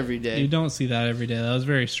 see that every day. You don't see that every day. That was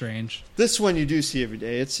very strange. This one you do see every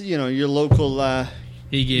day. It's your local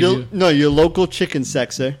He gave you. your local chicken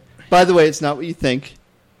sexer. By the way, it's not what you think.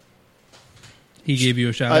 He gave you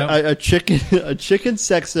a shout out. A chicken a chicken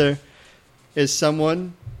sexer is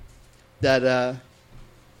someone that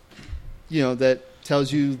that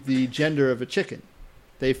tells you the gender of a chicken.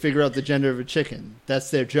 They figure out the gender of a chicken. That's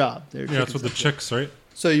their job. They're Yeah, that's chicken with the sexer. chicks, right?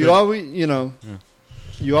 So you Yeah. always Yeah.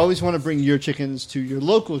 you always want to bring your chickens to your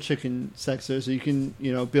local chicken sexer so you can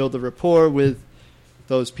build a rapport with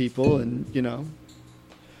those people and.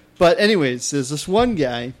 But anyways, there's this one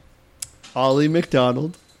guy, Ollie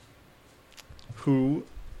McDonald, who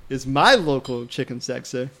is my local chicken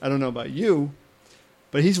sexer. I don't know about you,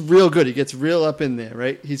 But he's real good. He gets real up in there,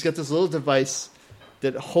 right? He's got this little device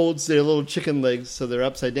that holds their little chicken legs so they're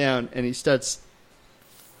upside down, and he starts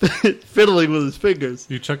fiddling with his fingers.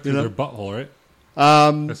 You check through You know? their butthole, right?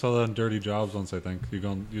 Um, I saw that on Dirty Jobs once. I think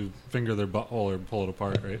you finger their butthole or pull it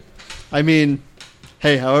apart, right? I mean,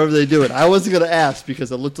 hey, however they do it. I wasn't going to ask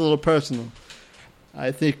because it looked a little personal.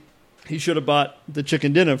 I think he should have bought the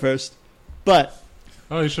chicken dinner first. But,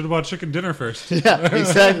 Oh, you should have bought chicken dinner first. yeah,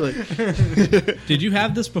 exactly. Did you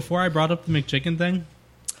have this before I brought up the McChicken thing?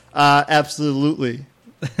 Absolutely.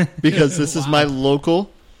 Because this is my Wow.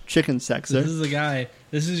 local chicken So sexer. this is a guy.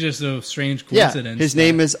 This is just a strange Yeah, coincidence. his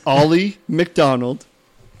name is Ollie McDonald.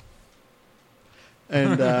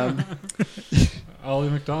 And, Ollie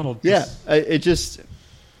McDonald. yeah, it just...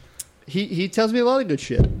 He tells me a lot of good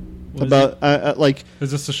shit. What is About, like...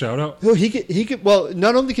 Is this a shout out? Oh, he could. Well,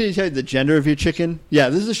 not only can he tell you the gender of your chicken. Yeah,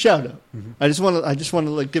 this is a shout out. Mhm. I just want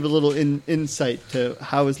to like give a little insight to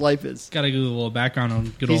how his life is. Got to give a little background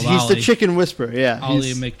on good He's, old he's Ollie. the chicken whisperer. Yeah, Ollie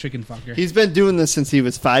he's, McChicken fucker. he's been doing this since he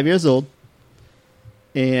was 5 years old,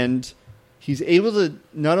 and he's able to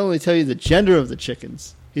not only tell you the gender of the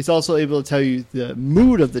chickens, he's also able to tell you the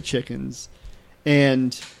mood of the chickens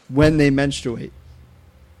and when they menstruate.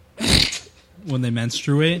 When they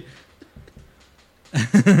menstruate.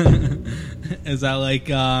 Is that like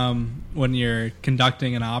when you're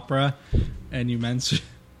conducting an opera and you menstruate?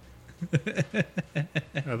 I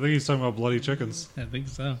think he's talking about bloody chickens. I think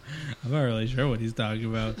so. I'm not really sure what he's talking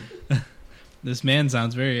about. This man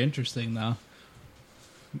sounds very interesting, though.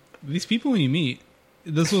 These people you meet,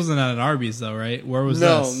 this wasn't at an Arby's, though, right? Where was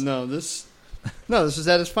this? This was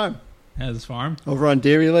at his farm At his farm? over on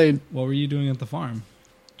Dairy Lane. What were you doing at the farm?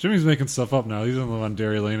 Jimmy's making stuff up now. He doesn't live on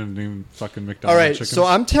Dairy Lane and named fucking All McDonald's right, chickens. so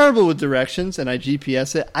I'm terrible with directions, and I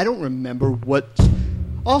GPS it. I don't remember what.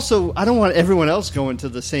 Also, I don't want everyone else going to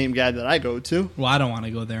the same guy that I go to. Well, I don't want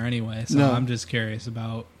to go there anyway, so No. I'm just curious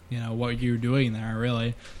about, what you're doing there,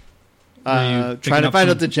 really. Were you picking Trying to up find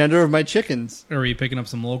some- out the gender of my chickens. Or were you picking up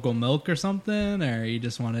some local milk or something, or you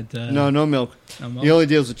just wanted to... No milk. No milk? He only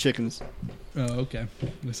deals with chickens. Oh, okay.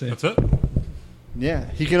 Let's see. That's it?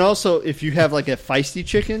 Yeah, he can also, if you have like a feisty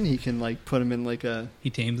chicken, he can like put him in like a. He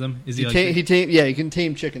tames them? Is he, He can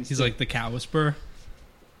tame chickens. he's too. like the cow whisperer?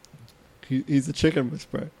 he's a chicken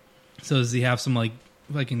whisperer. So does he have some like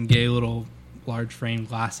fucking gay little large frame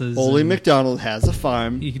glasses? Ole and McDonald has a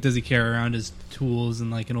farm does he carry around his tools in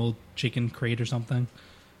like an old chicken crate or something?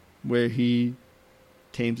 where he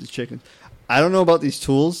tames his chickens. I don't know about these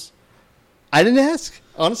tools. I didn't ask.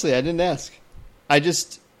 Honestly, I didn't ask.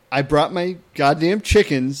 I brought my goddamn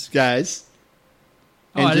chickens, guys.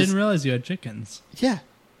 Oh, And I just- didn't realize you had chickens. Yeah.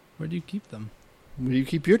 Where do you keep them? Where do you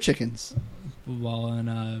keep your chickens? Well,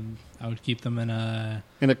 I would keep them in a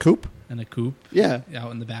In a coop? coop Yeah.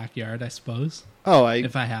 out in the backyard, I suppose, Oh,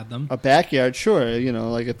 if I had them. a backyard, sure.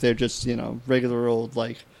 Like if they're just, regular old,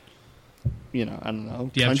 like, I don't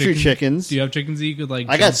know, Do you have country chickens. Do you have chickens that you could like?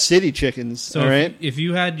 I got jump- city chickens, So all right? if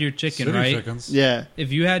you had your chicken, City right? chickens. Yeah.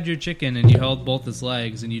 If you had your chicken and you held both its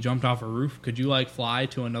legs and you jumped off a roof, could you like fly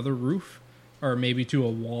to another roof or maybe to a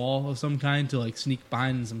wall of some kind to like sneak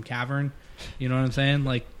behind some cavern? You know what I'm saying?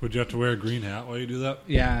 Like, Would you have to wear a green hat while you do that?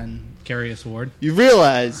 yeah, and carry a sword, You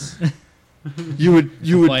realize you would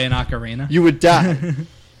play an ocarina. you would die.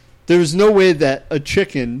 There's no way that a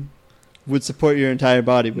chicken would support your entire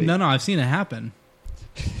body weight. No, I've seen it happen.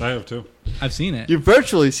 I have too. I've seen it. You've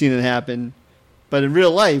virtually seen it happen, but in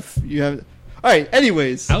real life, you have. All right.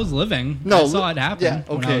 Anyways, I was living. No, I saw it happen yeah,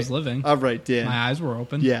 when I okay. was living. all right, Dan. My eyes were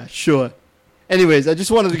open. Yeah, sure. Anyways, I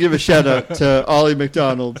just wanted to give a shout out to Ollie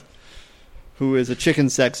McDonald, who is a chicken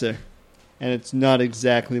sexer, and it's not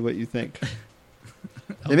exactly what you think.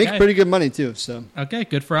 They make Okay. pretty good money too. So, Okay,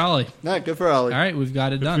 good for Ollie. not good for Ollie. All right, we've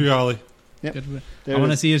got it Good done. for you, Ollie. Yep. Good for- There I want it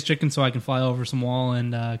to is. see his chicken so I can fly over some wall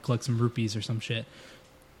and collect some rupees or some shit.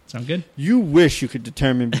 Sound good? You wish you could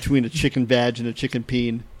determine between a chicken vag and a chicken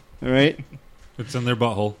peen. All right. It's in their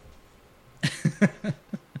butthole.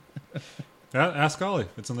 Ask Ollie.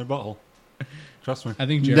 It's in their butthole. Trust me. I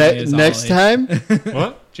think Jeremy is Next Ollie. time.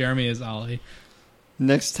 What? Jeremy is Ollie.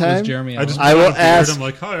 Next Is time. Jeremy I just Ollie? I will put on a beard, ask- I'm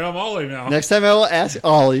like, hi, I'm Ollie now. Next time I will ask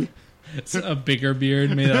Ollie. It's a bigger beard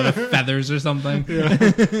made out of feathers or something. I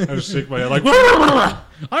just shake my head like,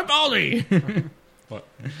 I'm Ollie. what?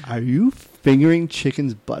 Are you fingering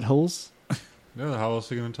chickens' buttholes? Yeah, how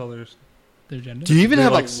else are you going to tell their... Their gender. Do you even They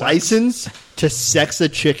have like a sex. license to sex a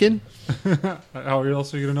chicken? How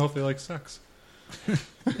else are you going to know if they like sex?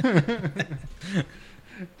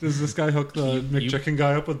 Does this guy hook the McChicken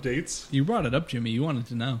guy up with dates? You brought it up, Jimmy. You wanted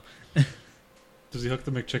to know. Does he hook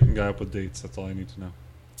the McChicken guy up with dates? That's all I need to know.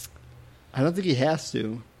 I don't think he has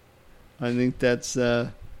to. I think that's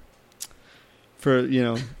for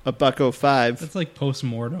 $1.05. That's like post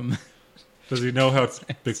mortem. Does he know how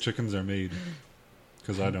big chickens are made?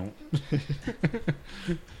 Because I don't.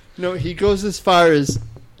 No, he goes as far as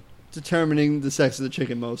determining the sex of the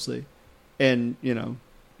chicken mostly, and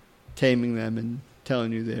taming them and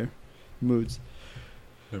telling you their moods.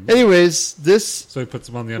 Anyways, this So he puts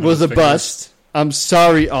them on the end was of a his fingers. bust. I'm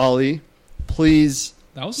sorry, Ollie. Please,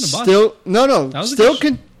 That wasn't a bust. still no. That was a Still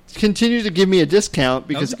good continue to give me a discount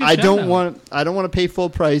That was because a good I don't shout-out. want to pay full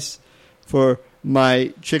price for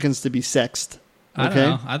my chickens to be sexed. I Okay. don't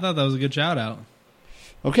know. I thought that was a good shout out.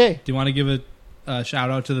 Okay. Do you want to give a shout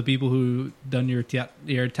out to the people who done your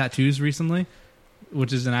tattoos recently,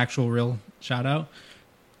 which is an actual real shout out?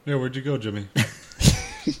 Yeah, where'd you go, Jimmy?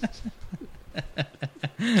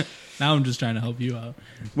 Now I'm just trying to help you out,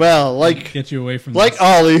 Well, like get you away from like this.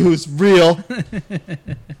 Ollie, who's real.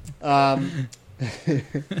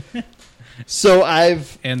 So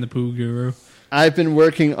And the poo guru, I've been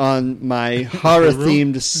working on my horror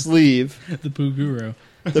themed sleeve. the poo guru.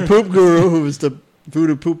 The poop guru, who was the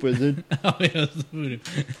voodoo poop wizard. Oh yeah, it's the voodoo.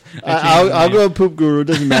 I'll go with poop guru.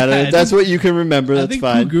 Doesn't matter. If that's what you can remember. I That's think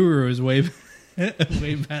fine. poo guru is way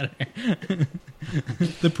way better.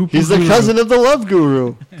 The poo. He's the cousin of the love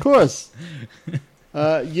guru, of course.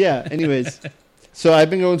 Yeah. Anyways, so I've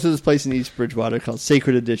been going to this place in East Bridgewater called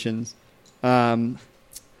Sacred Editions, and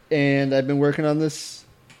I've been working on this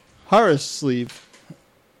horror sleeve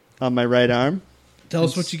on my right arm. Tell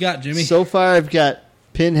us what you got, Jimmy. So far, I've got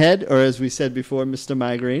Pinhead, or as we said before, Mr.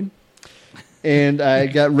 Migraine, and I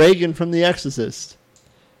got Reagan from The Exorcist.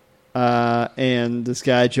 And this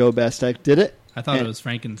guy Joe Bastek did it. I thought it was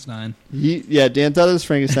Frankenstein. Dan thought it was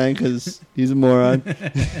Frankenstein because he's a moron. Jeremy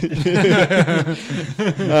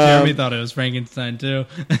thought it was Frankenstein too.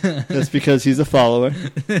 That's because he's a follower.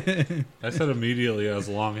 I said immediately has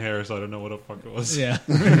long hair, so I don't know what the fuck it was. Yeah.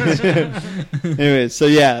 Anyway, so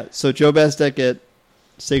Joe Bastek at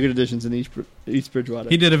Sacred Editions in East Bridgewater.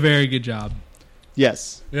 He did a very good job.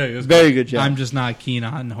 Yes, Yeah, he was very good job. I'm just not keen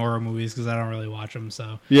on horror movies because I don't really watch them.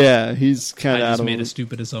 So Yeah, he's I kind of out just of made a it.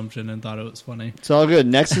 stupid assumption and thought it was funny. It's all good.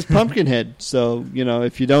 Next is Pumpkinhead. So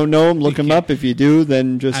if you don't know him, look him up. If you do,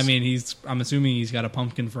 then just I mean, I'm assuming he's got a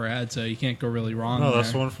pumpkin for a head, so you can't go really wrong. No, there.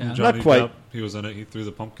 that's the one from Yeah. Johnny Not quite. Depp. He was in it. He threw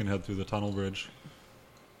the pumpkin head through the tunnel bridge.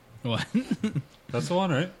 What? That's the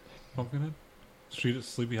one, right? Pumpkinhead? Street at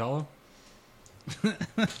Sleepy Hollow?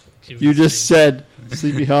 you just said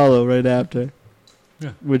Sleepy Hollow right after.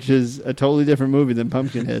 Yeah. Which is a totally different movie than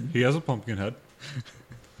Pumpkinhead. He has a pumpkin head.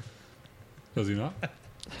 Does he not?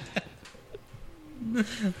 We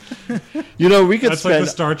could That's like spend the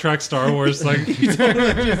Star Trek, Star Wars. Like, You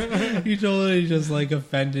totally just like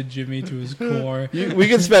offended Jimmy to his core. we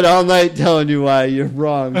could spend all night telling you why you're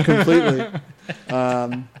wrong completely.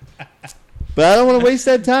 But I don't want to waste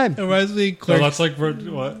that time. It reminds me of so Clerks. that's like what?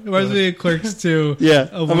 It reminds me of Clerks 2. Yeah,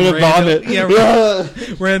 Oh, I'm gonna Randall- vomit. yeah,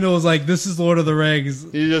 Randall was like, "This is Lord of the Rings."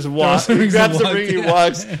 He just walks. Throws He rings grabs and the ring. He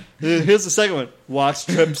walks. walks. Here's the second one. Walks,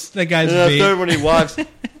 trips. That guy's And then the vein. third one, he walks,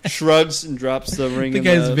 shrugs, and drops the ring. The in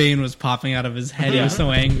guy's vein was popping out of his head. He was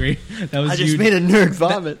so angry. That was I just you. made a nerd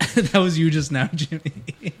vomit. That was you just now, Jimmy.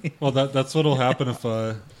 Well, that's what'll happen if,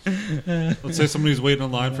 let's say somebody's waiting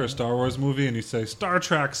in line for a Star Wars movie, and you say Star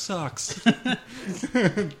Trek sucks.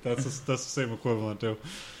 That's the same equivalent too.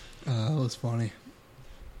 That was funny.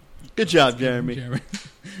 Good job, Jeremy.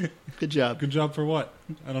 Good job. Good job for what?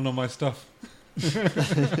 I don't know my stuff.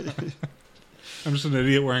 I'm just an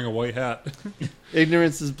idiot wearing a white hat.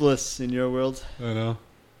 Ignorance is bliss in your world. I know.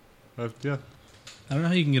 Yeah. I don't know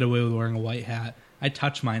how you can get away with wearing a white hat. I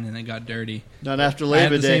touched mine and it got dirty. Not after I Labor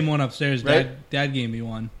have the Day. same one upstairs. Right? Dad gave me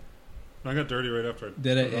one. I got dirty right after I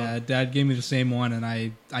Did it? put on. Yeah. Dad gave me the same one, and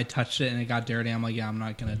I touched it and it got dirty. I'm like, yeah, I'm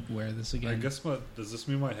not gonna wear this I again. guess does this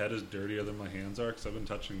mean my head is dirtier than my hands are? Because I've been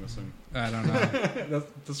touching this and I don't know.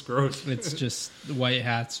 that's gross. It's just white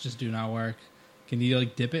hats just do not work. Can you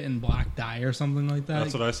like dip it in black dye or something like that?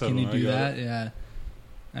 That's what I said Can you when I do got that? Yeah.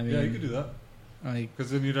 I mean, Yeah, you could do that. Like,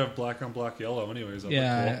 Because then you'd have black on black yellow anyways. That'd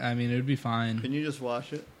yeah, look cool. I mean, it would be fine. Can you just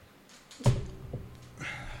wash it?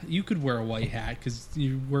 You could wear a white hat because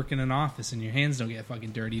you work in an office and your hands don't get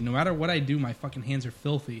fucking dirty. No matter what I do, my fucking hands are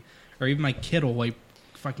filthy. Or even my kid will wipe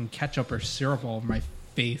fucking ketchup or syrup all over my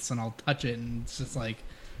face and I'll touch it and it's just like,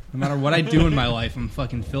 no matter what I do in my life, I'm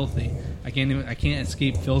fucking filthy. I can't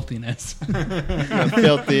escape filthiness.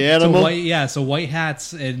 Filthy So animal. white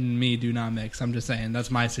hats and me do not mix. I'm just saying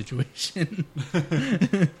that's my situation.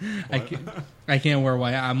 I can't wear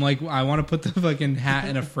white. I'm like, I want to put the fucking hat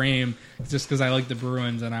in a frame just because I like the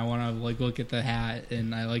Bruins and I want to like look at the hat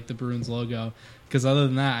and I like the Bruins logo. Because other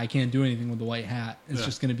than that, I can't do anything with the white hat. It's Yeah.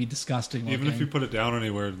 just going to be disgusting looking. Even if you put it down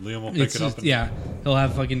anywhere, Liam will pick It's it up. just, And yeah, he'll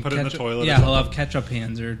have fucking put it in the ketchup. toilet or Yeah, he'll something. have ketchup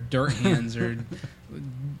hands or dirt hands or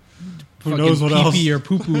Who knows what else? pee or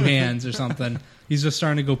poo poo hands or something. He's just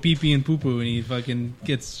starting to go pee pee and poo poo, and he fucking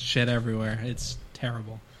gets shit everywhere. It's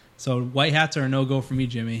terrible. So white hats are a no go for me,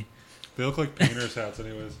 Jimmy. They look like painters' hats,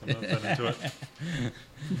 anyways. I'm not that into it.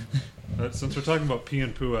 Since we're talking about pee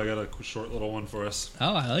and poo, I got a short little one for us.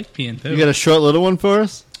 Oh, I like pee and poo. You got a short little one for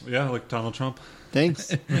us? Yeah, like Donald Trump. Thanks.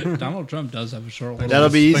 Donald Trump does have a short little That'll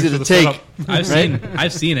one. be Thanks easy for to the take. setup.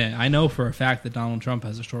 I've seen it. I know for a fact that Donald Trump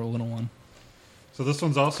has a short little one. So this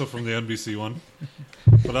one's also from the NBC one.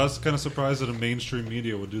 But I was kind of surprised that a mainstream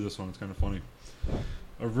media would do this one. It's kind of funny.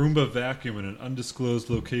 A Roomba vacuum in an undisclosed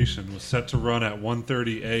location was set to run at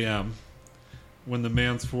 1:30 a.m. when the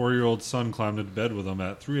man's 4-year-old son climbed into bed with him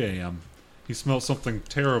at 3 a.m. He smelled something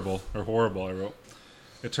terrible, or horrible, I wrote.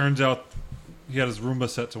 It turns out he had his Roomba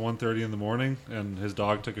set to 1:30 in the morning, and his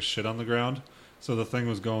dog took a shit on the ground. So the thing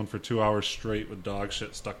was going for 2 hours straight with dog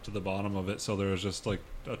shit stuck to the bottom of it. So there was just like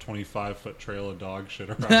a 25-foot trail of dog shit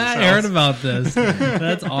around his house. I heard about this.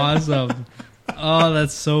 That's awesome. Oh,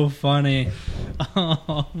 that's so funny.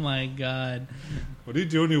 Oh my god. What do you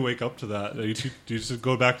do when you wake up to that? Do you just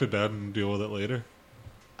go back to bed and deal with it later?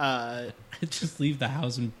 Just leave the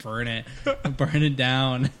house and burn it. Burn it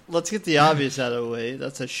down. Let's get the obvious out of the way.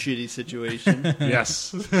 That's a shitty situation.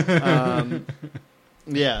 Yes.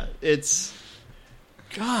 Yeah, it's...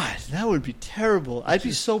 God, that would be terrible. I'd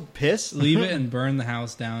be so pissed. Leave it and burn the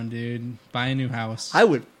house down, dude. Buy a new house. I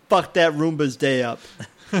would fuck that Roomba's day up.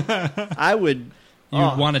 I would... You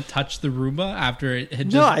want to touch the Roomba after it had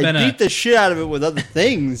just No, I been beat the shit out of it with other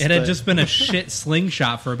things. it had but just been a shit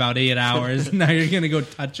slingshot for about 8 hours. Now you're gonna go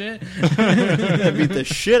touch it? I beat the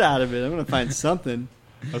shit out of it. I'm going to find something.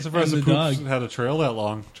 I was surprised And the the poops dog. had a trail that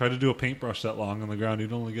long. Try to do a paintbrush that long on the ground.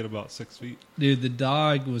 You'd only get about 6 feet. Dude, the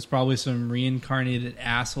dog was probably some reincarnated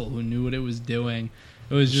asshole who knew what it was doing.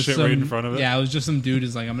 It was just Shit some, right in front of it? Yeah, it was just some dude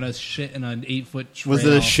who's like, I'm gonna shit in an 8-foot trail. Was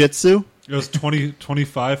it a Shih Tzu? It was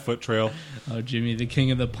 25-foot trail. Oh, Jimmy, the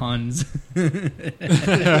king of the puns.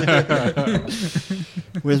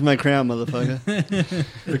 Where's my crown,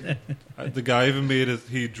 motherfucker? The guy even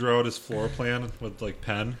he drew out his floor plan with like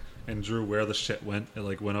pen and drew where the shit went. It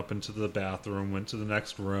like went up into the bathroom, went to the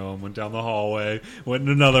next room, went down the hallway, went in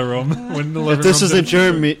another room, went in the living If this room. was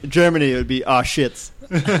in Germany, it would be aw shits.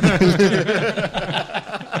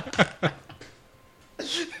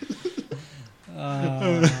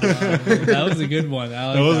 That was a good one. I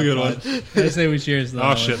like That was a good one. I say we cheers to that Aw,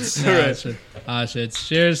 one. shits. Yeah, Right. shit. Aw, shits.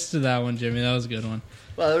 Cheers to that one, Jimmy. That was a good one.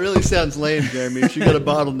 Well, it really sounds lame, Jeremy. You should get a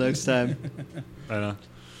bottle next time. I know.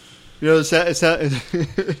 You know,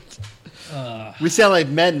 we sound like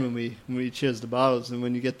men when we cheers the bottles, and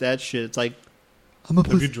when you get that shit, it's like, I'm a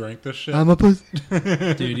Have you pussy. drank this shit? I'm a pussy.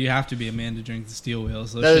 Dude, you have to be a man to drink the Steel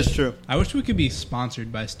Wheels. Those That is shit- true. I wish we could be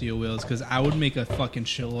sponsored by Steel Wheels because I would make a fucking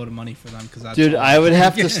shitload of money for them. Because that's Dude, all I would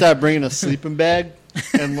have to start bringing a sleeping bag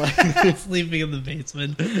and like, sleeping in the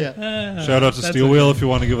basement. yeah. Shout out to That's Steel a- Wheel if you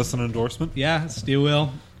want to give us an endorsement. Yeah, Steel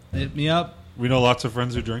Wheel. Hit me up. We know lots of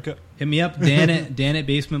friends who drink it. Hit me up, Dan at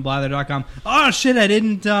basementblather.com. Oh shit, I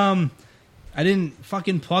didn't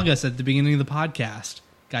fucking plug us at the beginning of the podcast.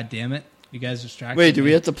 God damn it. You guys distracted Wait, do me.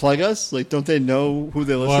 we have to plug us? Like, don't they know who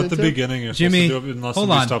they're listening Well, at the to? beginning, you're Jimmy, supposed to do it unless hold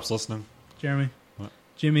somebody on. stops listening. Jeremy? What?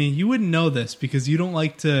 Jimmy, you wouldn't know this because you don't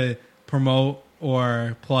like to promote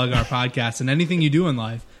or plug our podcast in anything you do in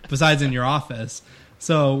life besides in your office.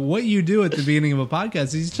 So what you do at the beginning of a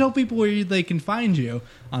podcast is you tell people where they can find you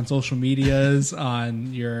on social medias,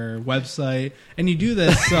 on your website, and you do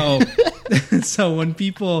this so so when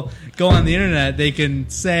people go on the internet, they can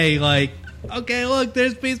say like, okay, look,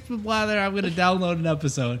 there's Basement Blather. I'm going to download an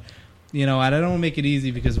episode. You know, I don't want to make it easy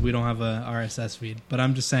because we don't have a RSS feed, but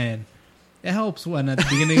I'm just saying it helps when at the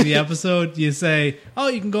beginning of the episode you say, oh,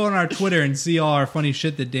 you can go on our Twitter and see all our funny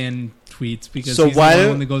shit that Dan tweets because So he's why the don't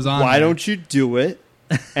one that goes on why there. don't you do it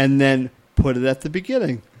and then put it at the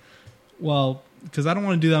beginning? Well, because I don't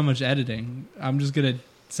want to do that much editing. I'm just going to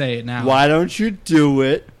say it now. Why don't you do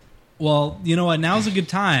it? Well, you know what? Now's a good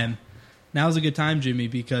time. Now's a good time, Jimmy,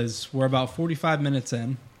 because we're about 45 minutes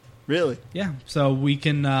in. Really? Yeah, so we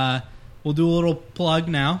can we'll do a little plug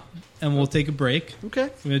now, and we'll take a break. Okay.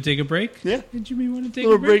 We're gonna take a break. Yeah. Hey, Jimmy, want to take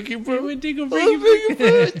Little a break? breaky break. You wanna take a Little break?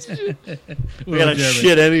 breaky We got a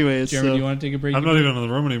shit anyways. Jeremy, so. you want to take a break? I'm not even in the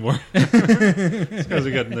room anymore. These guys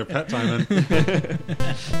are getting their pet time in.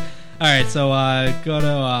 All right, so go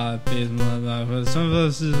to basement. Some of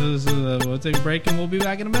us we'll take a break, and we'll be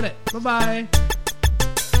back in a minute. Bye bye.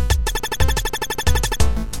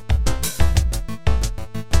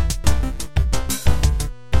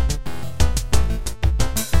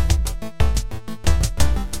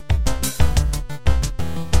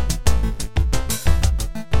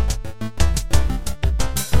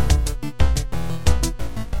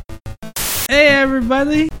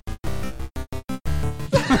 everybody.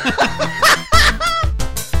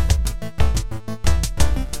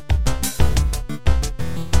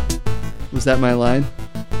 Was that my line?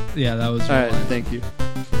 Yeah, that was All your right, line. thank you.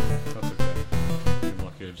 That's okay. I'm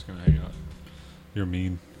lucky. I'm just gonna hang out. You're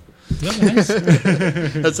mean. You have a nice,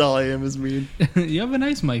 That's all I am is mean. you have a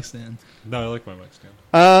nice mic stand. No, I like my mic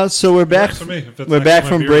stand. So we're back. Works for me. If it's We're next back to my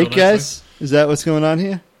from beer, break, it'll nicely- guys. Is that what's going on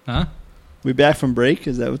here? Huh? We back from break?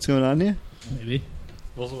 Is that what's going on here? Maybe.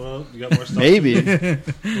 Well, you got more stuff. Maybe. There's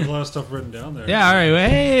a lot of stuff written down there. Yeah, all right. Well,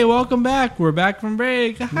 hey, welcome back. We're back from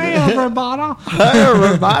break. Hi, everybody. Hi,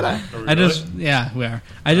 Robotta. Are we I really? just, yeah, we are.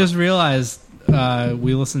 I just realized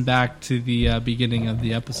we listened back to the beginning of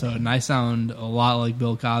the episode, and I sound a lot like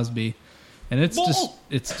Bill Cosby, and it's just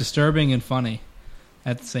it's disturbing and funny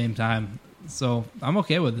at the same time. So I'm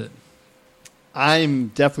okay with it. I'm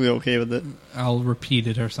definitely okay with it. I'll repeat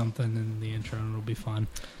it or something in the intro, and it'll be fun.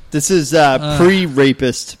 This is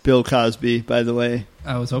pre-rapist Bill Cosby, by the way.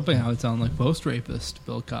 I was hoping I would sound like post-rapist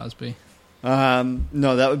Bill Cosby. No,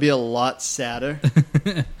 that would be a lot sadder.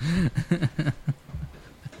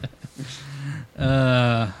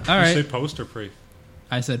 All Did you right. say post or pre?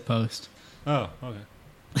 I said post. Oh, okay.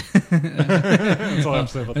 That's all I have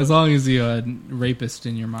to say about As that. long as you had rapist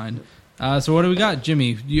in your mind. So what do we got,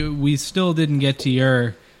 Jimmy? We still didn't get to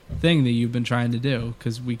your thing that you've been trying to do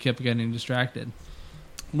because we kept getting distracted.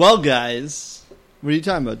 Well, guys, what are you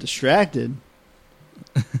talking about? Distracted?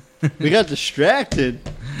 We got distracted.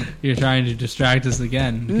 You're trying to distract us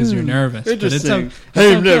again because you're nervous. But it's Interesting. o-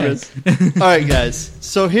 I'm it's okay. nervous. All right, guys.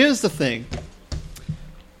 So here's the thing.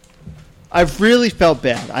 I've really felt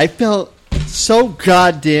bad. I felt so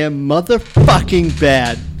goddamn motherfucking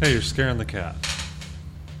bad. Hey, you're scaring the cat.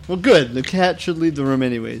 Well, good. The cat should leave the room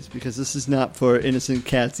anyways because this is not for innocent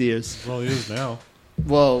cat's ears. Well, he is now.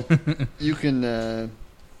 Well, you can, I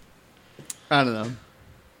don't know.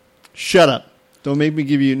 Shut up. Don't make me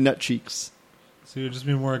give you nut cheeks. So you're just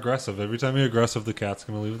being more aggressive. Every time you're aggressive, the cat's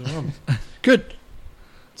going to leave the room. Good.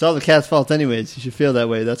 It's all the cat's fault anyways. You should feel that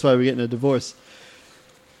way. That's why we're getting a divorce.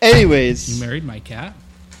 Anyways. You married my cat?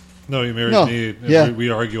 No, you married No, me. yeah. We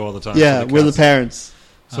argue all the time. Yeah, So we're the cat's- parents.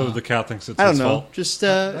 So the cat thinks it's I don't its know. fault. Just,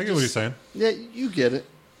 I get what he's saying. Yeah, you get it.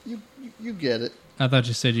 You get it. I thought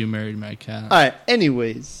you said you married my cat. All right.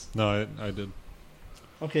 Anyways. No, I did.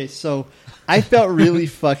 Okay, so I felt really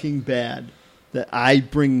fucking bad that I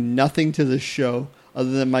bring nothing to the show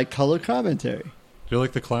other than my color commentary. You're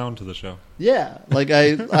like the clown to the show. Yeah, like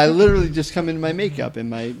I literally just come in my makeup and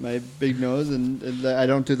my big nose and I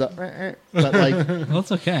don't do the but like Well,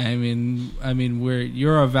 it's okay. I mean,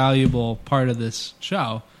 you're a valuable part of this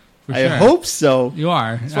show. For I sure. hope so. You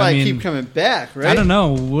are. That's why I mean, keep coming back, right? I don't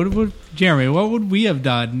know. What would Jeremy? What would we have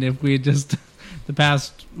done if we had just the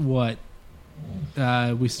past what?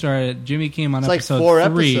 We started. Jimmy came on It's like episode 4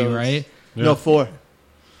 3, episodes. right? Yeah. No, 4.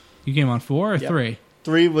 You came on 4 or Yep. 3?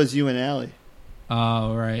 3 was you and Allie.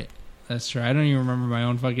 Oh, right. That's true. I don't even remember my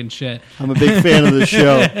own fucking shit. I'm a big fan of the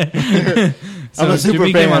show. So I'm a super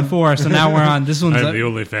Jimmy came fan. on 4, so now we're on this one's I'm the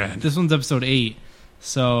only fan. this one's episode 8.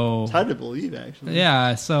 So It's hard to believe, actually.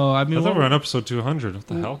 yeah. So I mean, I thought what, we were on episode 200. What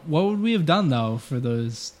the hell? what would we have done though for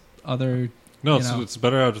those other? No, you know. it's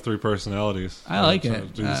better to have 3 personalities. I like So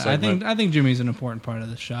it. do the I segment. think Jimmy's an important part of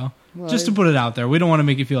the show. Well, Just to put it out there, we don't want to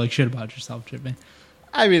make you feel like shit about yourself, Jimmy.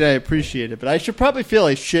 I mean, I appreciate it, but I should probably feel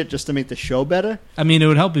like shit just to make the show better. I mean, it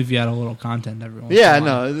would help if you had a little content every once Yeah, in a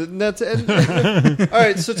while. no, that's all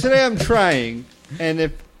right. So today I'm trying,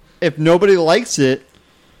 and if nobody likes it,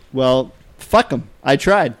 well, fuck them. I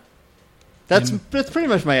tried. That's pretty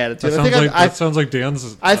much my attitude. That sounds like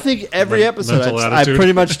Dan's. I think every episode mental I attitude.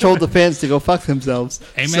 pretty much told the fans to go fuck themselves.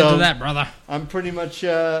 Amen So to that, brother. I'm pretty much,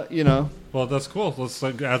 you know. Well, that's cool. Let's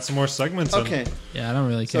add some more segments. in. Okay, Yeah, I don't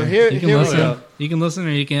really So care. here- you can here we listen. go. You can listen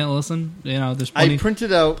or you can't listen. You know, there's I plenty,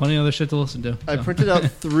 printed out. plenty of other shit to listen to. I so. printed out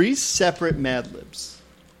 3 separate Mad Libs.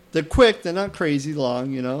 They're quick. They're not crazy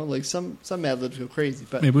long. You know, like some Mad Libs go crazy,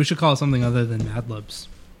 but Maybe we should call it something other than Mad Libs.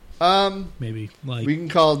 Maybe like we can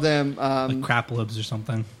call them like Crap Libs or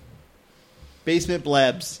something. Basement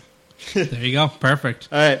Blabs. There you go. Perfect.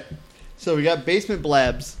 All right. So we got Basement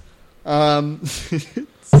Blabs.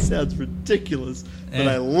 It sounds ridiculous, but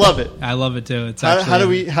I love it. I love it too. It's How do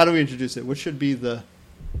we introduce it? What should be the?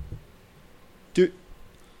 Dude,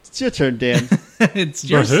 it's your turn, Dan. it's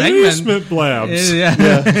your segment. Basement Blabs. Yeah.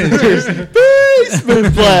 Yeah.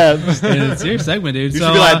 Basement Blabs. It's your segment, dude. You So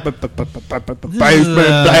should be like Basement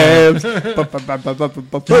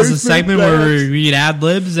Blabs. this is a segment where we read ad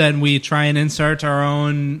libs and we try and insert our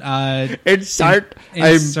own Insert.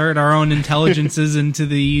 insert our own intelligences into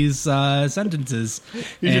these sentences. You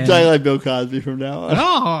should And- talk like Bill Cosby from now on.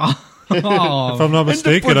 Oh, Oh, If I'm not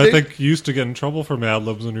mistaken, I pudding. think you used to get in trouble for Mad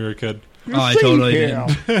Libs when you were a kid. I totally did. All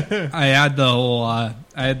I had the whole, I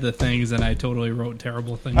had the things, and I totally wrote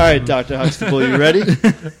terrible things. right, on them. Dr. Huxtable, you ready?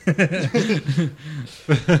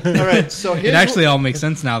 All right, so It actually all makes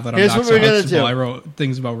sense now that I'm here's not what so we're gonna Huxtable. do. I wrote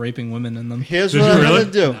things about raping women in them. here's Did what you I'm really?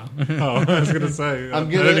 gonna do. Oh, I was gonna say. I'm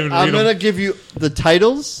I didn't even read gonna them. give you the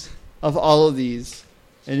titles of all of these,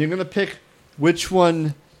 and you're gonna pick which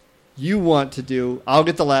one you want to do. I'll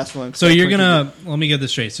get the last one. So you're gonna let me get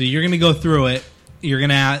this straight. So you're gonna go through it. You're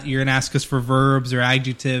gonna ask us for verbs or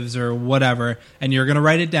adjectives or whatever, and you're gonna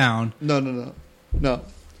write it down. No.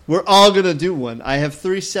 We're all gonna do one. I have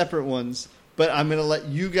 3 separate ones, but I'm gonna let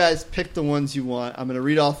you guys pick the ones you want. I'm gonna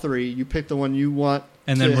read all 3. You pick the one you want,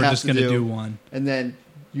 And then to we're have just to gonna do one. and then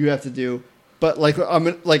you have to do. But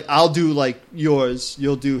I'll do like yours,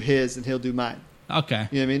 you'll do his, and he'll do mine. Okay.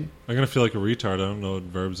 You know what I mean? I'm gonna feel like a retard. I don't know what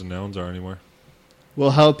verbs and nouns are anymore.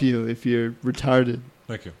 We'll help you if you're retarded.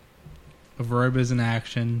 Thank you. A verb is an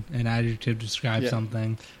action. An adjective describes Yeah.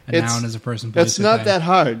 something. A It's- noun is a person. Place, It's or not thing. that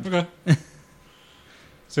hard. Okay.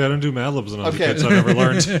 See, I didn't do Mad Libs when I was Okay. a kid, so I never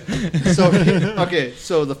learned.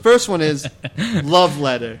 So the first one is love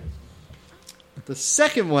letter. The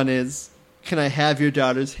second one is can I have your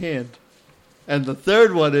daughter's hand? And the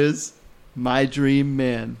third one is my dream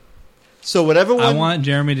man. So whatever one I want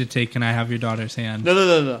Jeremy to take. Can I have your daughter's hand?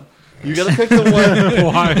 No. You gotta pick the one.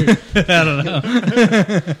 Why? I don't know.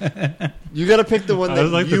 You gotta pick the one I that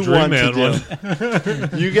like the you Dream want Man to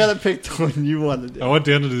do. You gotta pick the one you want to do. I want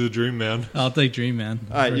Dan to do the Dream Man, I'll take Dream Man.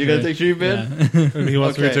 All right, For you're gonna sure. take Dream Man. Yeah. and he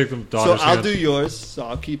wants me to Okay. take the So daughter's I'll hand. do yours. So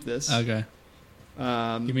I'll keep this. Okay.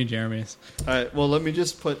 Give me Jeremy's. All right. Well, let me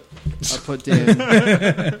just I'll put Dan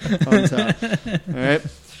on top. All right.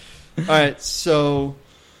 All right. So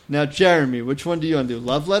now, Jeremy, which one do you want to do?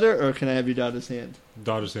 Love letter or can I have your daughter's hand?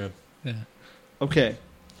 Daughter's hand. Yeah. Okay.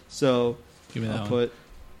 So Give me that I'll one. put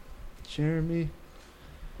Jeremy.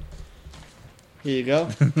 Here you go.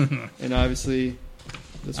 And obviously,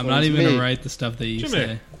 this I'm one not is even me. gonna write the stuff that you Jimmy.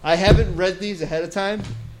 say. I haven't read these ahead of time,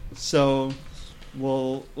 so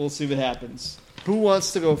we'll see what happens. Who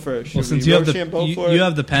wants to go first? Well, Should since we you have the Rochambeau for it? you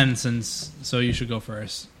have the pen, so you should go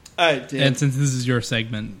first. All right, Dan. And since this is your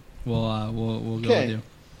segment, we'll go Okay. with you.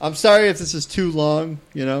 I'm sorry if this is too long.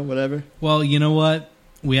 Whatever. Well, you know what?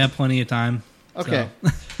 We have plenty of time. Okay.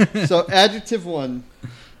 So adjective 1.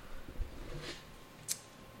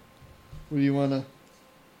 What do you want to?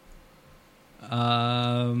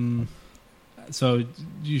 So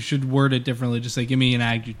you should word it differently. Just say, give me an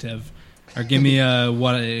adjective, or give me a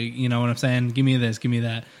what? You know what I'm saying? Give me this. Give me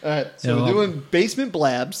that. All right. So Yeah, we're well- doing basement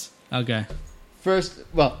blabs. Okay. First,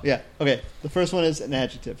 okay. The first one is an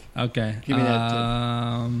adjective. Okay. Give me an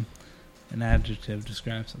adjective. An adjective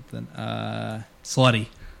describes something. Slutty.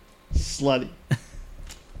 Slutty.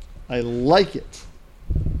 I like it.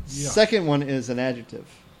 Yeah. Second one is an adjective.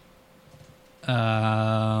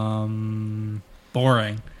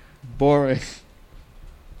 Boring. Boring.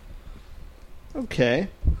 Okay.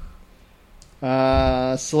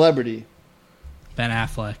 Celebrity. Ben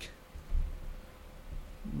Affleck.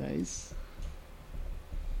 Nice.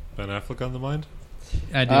 Ben Affleck on the mind?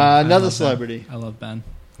 I do. I Another love celebrity. Ben. I love Ben.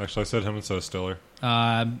 Actually, I said him instead of Stiller.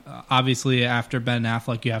 Obviously, after Ben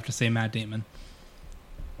Affleck, you have to say Matt Damon.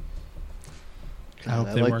 I hope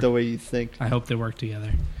God, I they like work. the way you think. I hope they work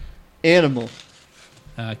together. Animal.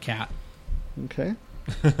 Cat. Okay.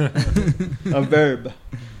 A verb.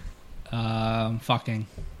 Fucking.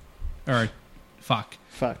 Or fuck.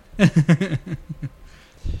 Fuck.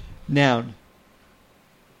 Noun.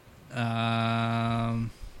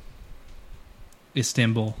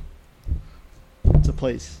 Istanbul. It's a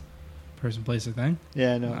place. Person, place, or thing.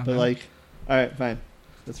 Yeah, I know. But Okay. all right, fine.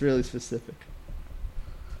 That's really specific.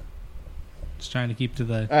 Just trying to keep to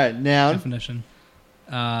the All right, noun. definition.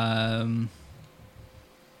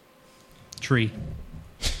 Tree.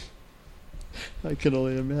 I can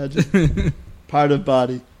only imagine. Part of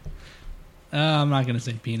body. I'm not going to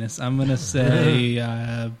say penis. I'm going to say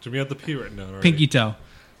Jimmy had the P written down already. pinky toe.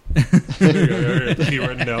 There you go. You had the P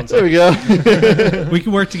written down. There we go. We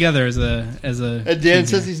can work together as a. And Dan team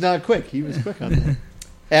says here. he's not quick. He was quick on that.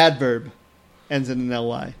 Adverb. Ends in an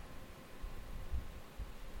ly.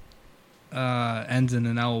 Ends in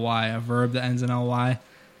an ly. A verb that ends in ly.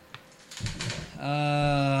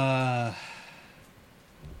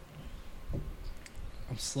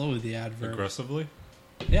 I'm slow with the adverb. Aggressively?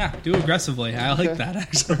 Yeah, do aggressively. I like Okay. that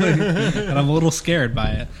actually, and I'm a little scared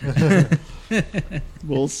by it.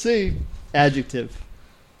 We'll see. Adjective.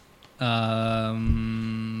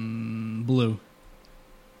 Blue.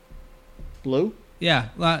 Blue? Yeah,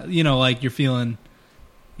 like you're feeling.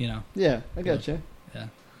 Yeah, I gotcha. Yeah.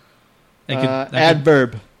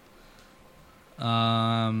 Adverb.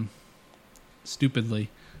 Stupidly.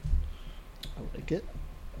 I like it.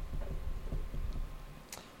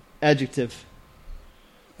 Adjective.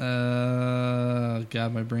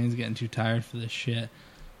 God, my brain's getting too tired for this shit.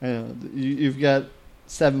 I know. You've got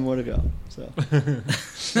 7 more to go. So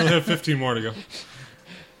We have 15 more to go.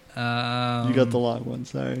 you got the long one.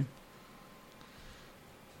 Sorry.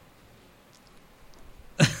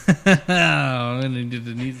 I'm gonna do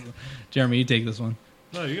Denise. Jeremy, you take this one.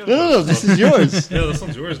 No, you got No, this is yours. Yeah, this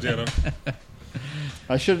one's yours, Dano.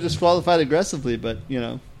 I should have disqualified aggressively, but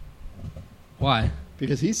Why?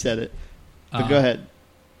 because he said it. But go ahead.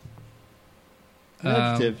 An Um,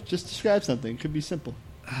 adjective. Just describe something. Could be simple.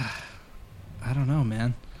 I don't know,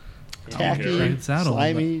 man. Tacky, Crank this out a little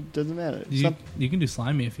slimy, doesn't matter. You can do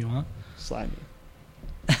slimy if you want. Slimy.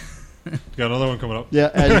 You got another one coming up. Yeah,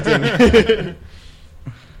 adjective.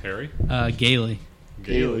 Harry? Gaily.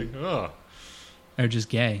 Gaily. Oh. Or just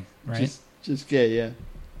gay, right? Just gay, yeah.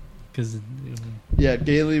 Because Yeah,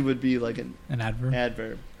 gaily would be like an an adverb.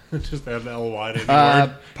 adverb. Just add an ly to any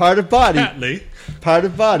word. Part of body. Atlee. Part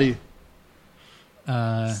of body.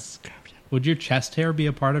 Would your chest hair be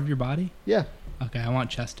a part of your body? Yeah. Okay, I want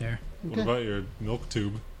chest hair. What Okay. about your milk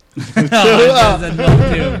tube? I said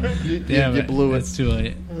no, too. You, Damn you it. blew it. It's too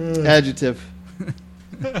late. Adjective.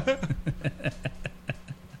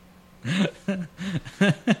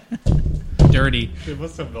 Dirty. They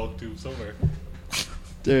must have milk tube somewhere.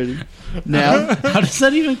 Dirty. Now. How does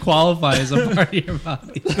that even qualify as a part of your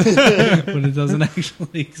body when it doesn't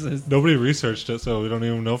actually exist? Nobody researched it, so we don't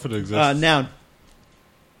even know if it exists. Noun.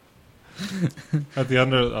 At the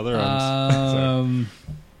other ends.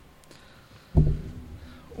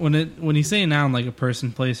 When you say a noun like a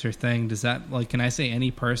person, place, or thing, does that like can I say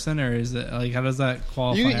any person or is it like how does that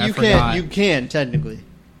qualify? I You forgot. can technically.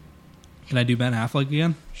 Can I do Ben Affleck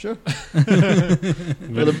again? Sure.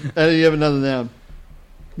 You have another noun.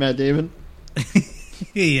 Matt Damon.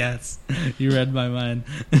 Yes, you read my mind.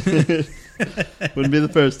 Wouldn't be the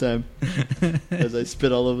first time. As I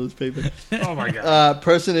spit all over this paper. Oh my god.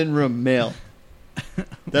 Person in room, male.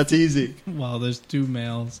 That's easy. Well, there's 2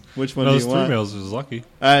 males. Which one No, do there's you 3 want? males. There's lucky.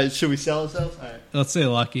 All right, should we sell ourselves? All right. Let's say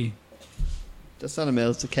Lucky. That's not a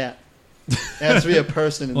male, it's a cat. It has to be a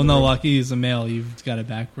person. In Well, the no, room, Lucky is a male. You've got it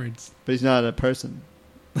backwards. but he's not a person.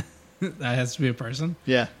 That has to be a person.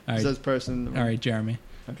 Yeah, All it right. says person. In the room. All right, Jeremy,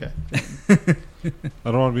 Okay.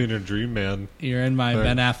 I don't want to be in your dream, man. you're in my All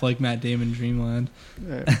right. Ben Affleck, Matt Damon dreamland.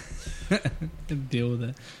 All right. Deal with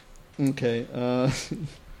it. Okay.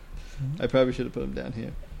 I probably should have put him down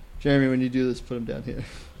here. Jeremy, when you do this, put him down here.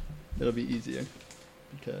 It'll be easier.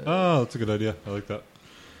 Because, Oh, that's a good idea. I like that.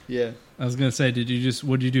 yeah. I was gonna say,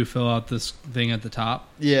 would you do fill out this thing at the top,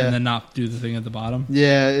 Yeah. and then not do the thing at the bottom?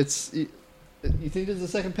 Yeah, it's. You think there's a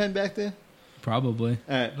second pen back there? Probably.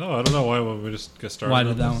 All right. No, I don't know why would we just get started. Why on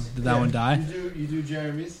did that this? one? Did that one die? You do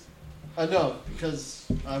Jeremy's. No, because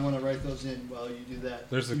I want to write those in while you do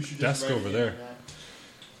that. There's a You should just desk write over it there. in that.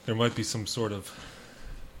 There might be some sort of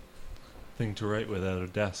thing to write with at a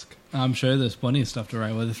desk. I'm sure there's plenty of stuff to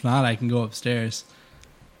write with. If not, I can go upstairs.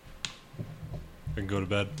 And go to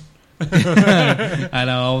bed. I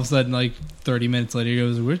know. All of a sudden, like 30 minutes later, he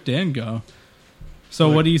goes, "Where'd Dan go?" So,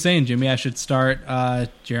 Like- what are you saying, Jimmy? I should start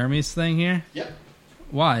Jeremy's thing here. Yep.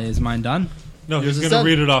 Why is mine done? No, Yours he's is going done. to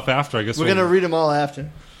read it off after, I guess. We're gonna read them all after.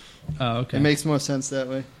 Oh, okay. It makes more sense that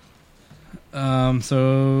way.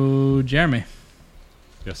 So Jeremy,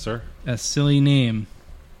 Yes, sir. a silly name.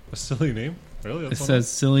 A silly name? Really? It That's says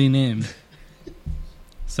silly name.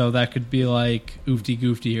 So that could be like oofty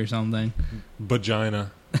goofty or something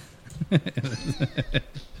Vagina.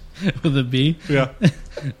 with a B. Yeah.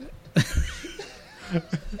 I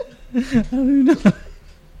don't know.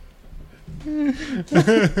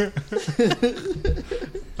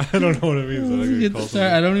 I don't know what it means. I think it calls Sorry,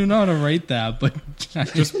 I don't even know how to write that, but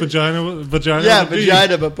Just vagina. Vagina. Yeah, with a B.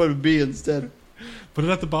 vagina, but put a B instead. Put it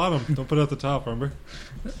at the bottom. Don't put it at the top, remember?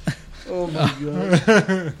 Oh my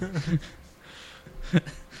god.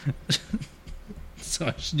 so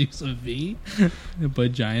I should use a V.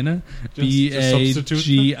 Vagina. Just substitute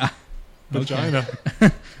B-A-G-I. Vagina.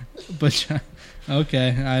 Vagina. Okay,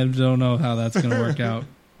 I don't know how that's going to work out.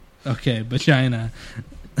 Okay, vagina.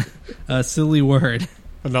 A silly word.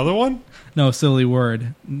 Another one? No, silly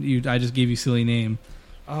word. I just gave you silly name.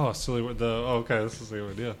 Oh, a silly word. Okay, this is the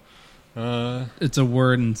idea. It's a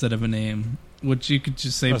word instead of a name, which you could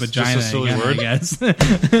just say That's just vagina a silly again, word? I guess.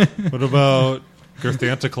 What about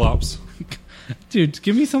Gerthanticlops? Dude,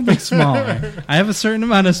 give me something smaller. I have a certain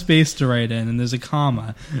amount of space to write in, and there's a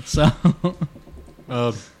comma. So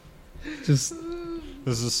Uh, just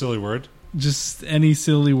this is a silly word. any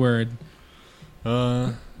silly word.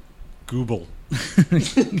 Google. Gooble.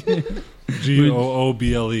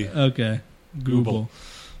 Okay. Google.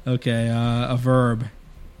 Okay. A verb.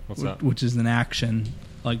 What's that? Which is an action,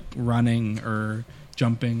 like running or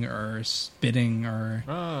jumping or spitting or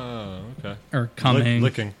Okay. or coming.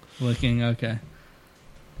 Licking. Licking. Okay.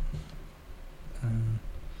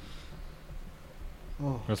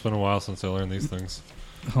 It's been a while since I learned these things.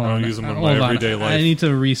 Hold I don't on. use them in Hold my on. everyday life. I need to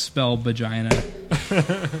respell vagina.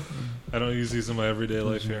 I don't use these in my everyday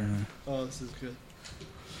life here. Oh, this is good.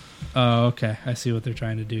 Oh, okay. I see what they're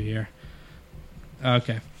trying to do here.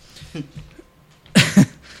 Okay.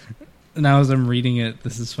 Now as I'm reading it,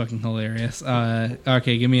 this is fucking hilarious.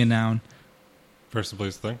 Okay, give me a noun. Person,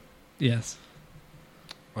 place, thing. Yes.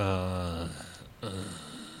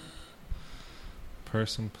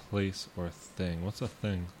 Person, place, or thing. What's a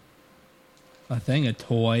thing? A thing, a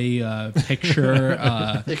toy, a picture,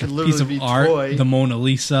 It could piece literally of be art, toy. the Mona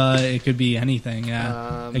Lisa. It could be anything.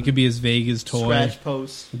 Yeah, it could be as vague as toy, Scratch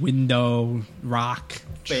post, window, rock,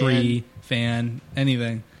 Fan. tree, fan,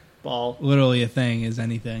 anything. ball. Literally, a thing is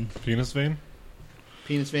anything, Penis vein?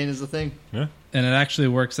 Penis vein is the thing. Yeah. and it actually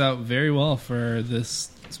works out very well for this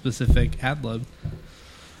specific ad lib.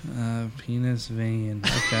 Penis vein.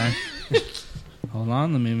 Okay. Hold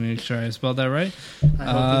on, let me make sure I spelled that right. I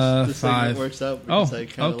hope this Five. segment works out. Oh, Because I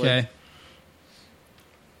kinda okay. Like,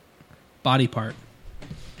 Body part.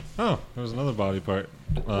 Oh, there was another body part.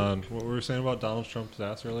 What were we saying about Donald Trump's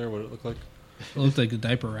ass earlier? What did it look like? It looked like a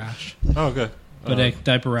diaper rash, Oh, okay. but a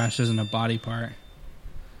diaper rash isn't a body part.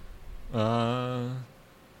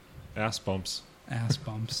 Ass bumps. Ass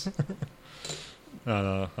bumps.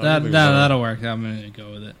 That'll work. I'm gonna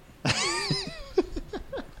go with it.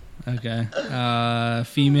 Okay.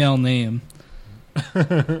 Female name.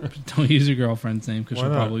 Don't use your girlfriend's name because Why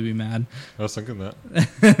she'll not? probably be mad. I was thinking that.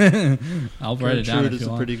 I'll write it down Gertrude if is you a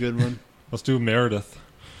want. pretty good one. Let's do Meredith.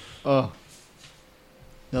 Oh,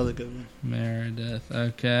 another good one. Meredith.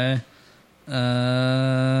 Okay. A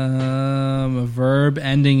verb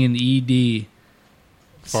ending in ed.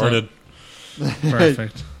 Farted.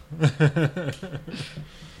 Perfect.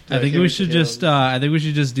 I think we should just. I think we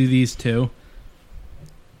should just do these two.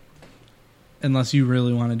 Unless you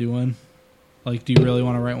really want to do one. Like, do you really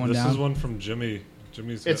want to write one This down? is one from Jimmy.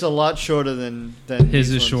 Jimmy's. It's a got- lot shorter than His these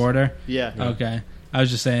is ones. shorter. Yeah. Yeah. Okay. I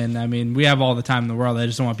was just saying, I mean, we have all the time in the world. I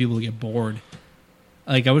just don't want people to get bored.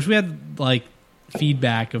 Like, I wish we had, like,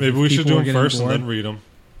 feedback of Maybe if we should people do were them getting first bored. and then read them.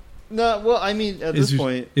 No, well, I mean, at this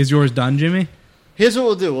point, Is yours done, Jimmy? here's what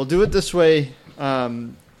we'll do. We'll do it this way.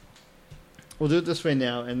 We'll do it this way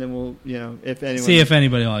now, and then we'll, if anyone See if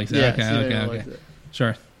anybody likes it. yeah, Okay, see if okay, anyone okay. likes it.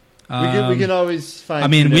 Sure. We can always find. I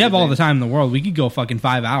mean, we have all the time in the world. We could go fucking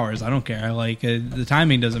 5 hours. I don't care. Like, the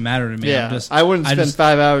timing doesn't matter to me. Yeah, I'm I wouldn't I spend just-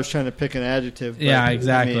 5 hours trying to pick an adjective. But, yeah,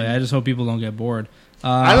 exactly. I, I mean, just hope people don't get bored.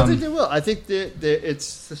 I don't think they will. I think it's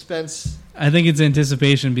suspense. I think it's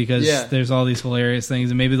anticipation because Yeah. there's all these hilarious things,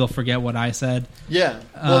 and maybe they'll forget what I said. Yeah.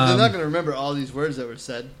 Well, they're not Um, going to remember all these words that were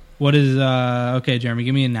said. What is okay, Jeremy?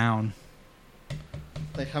 Give me a noun.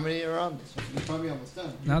 Like, how many are on this one? You're probably almost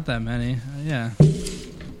done. Not that many. Yeah.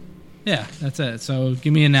 Yeah, that's it. So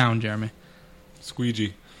give me a noun, Jeremy.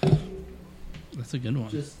 Squeegee. That's a good one.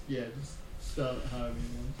 Just spell it however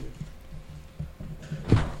you want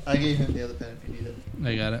to. I gave him the other pen if you need it.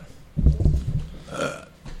 I got it.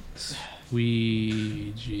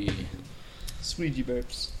 Squeegee. Squeegee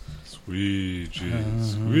burps. Squeegee.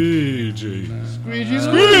 Squeegee. Squeegee.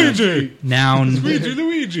 Squeegee. Noun. Squeegee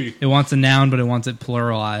Luigi. It wants a noun, but it wants it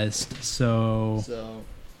pluralized. So So,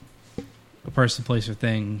 a person, place, or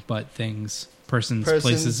thing, but things. Persons, Persons,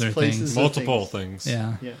 places, or places. things. Multiple things.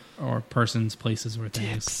 Yeah. yeah, Or persons, places, or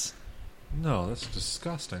things. No, that's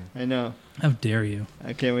disgusting. I know. How dare you?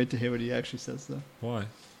 I can't wait to hear what he actually says, though. Why?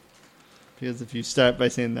 Because if you start by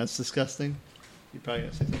saying that's disgusting, you're probably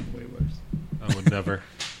going to say something way worse. I would never.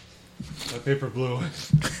 My paper blue.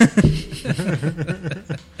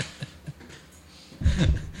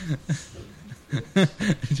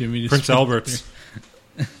 Jimmy just Prince Albert's.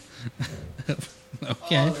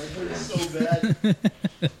 Okay. Oh, that hurt so bad.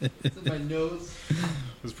 It's in my nose.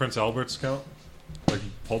 Does Prince Albert's count? Like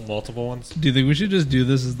multiple ones? Do you think we should just do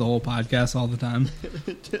this as the whole podcast all the time?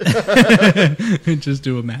 Just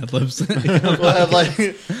do a Mad Libs. We'll have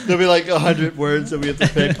there'll be like 100 words that we have to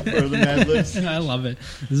pick for the Mad Libs. I love it.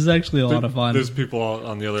 This is actually a lot of fun. There's people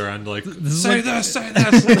on the other end like, This is say like- this, say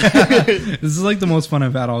this. This is like the most fun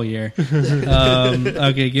I've had all year.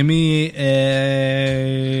 Okay, give me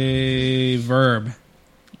a verb.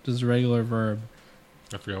 Just a regular verb.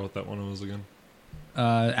 I forgot what that one was again.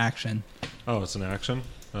 Action. Oh, it's an action.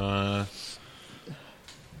 Run,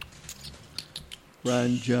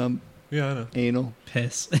 jump, Yeah, I know. Anal.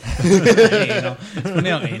 Piss. Anal. It's funny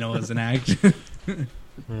how anal is an action.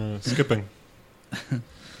 Skipping.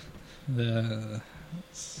 The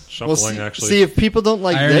Shuffling, actually. See, if people don't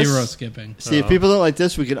like I already this, wrote skipping. see if people don't like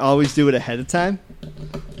this, we can always do it ahead of time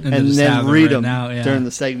and just then have read right them now, yeah. during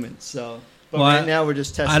the segment. So, but Well, right now we're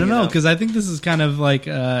just testing. I don't it know out. because I think this is kind of like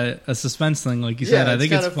a suspense thing, like you said. Yeah, I it's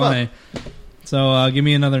think it's kinda fun. funny. So give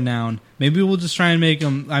me another noun. Maybe we'll just try and make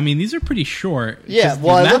them. I mean, these are pretty short. Yeah, 'Cause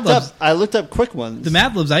well, the Mad Libs- I looked up quick ones. The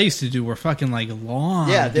Mad Libs I used to do were fucking like long.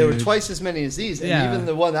 yeah, they were dude. twice as many as these, and Yeah. even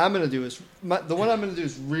the one I'm going to do is the one I'm going to do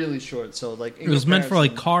is really short. So, like, in It was meant for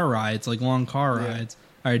like comparison- car rides, like long car Yeah. rides.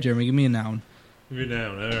 All right, Jeremy, give me a noun. Give me a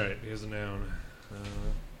noun. All right, here's a noun.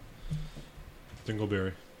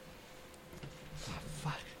 Dingleberry. Oh,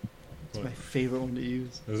 fuck, it's What? my favorite one to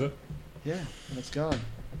use. Is it? Yeah, and it's gone.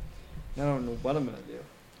 I don't know what I'm going to do.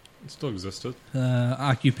 It still existed.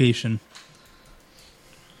 Occupation.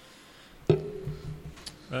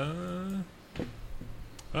 Oh,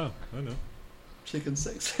 I know. Chicken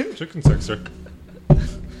sex. Chicken sexer.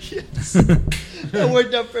 Yes, that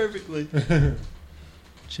worked out perfectly.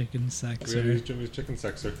 Chicken We gotta use sexer. Jimmy's chicken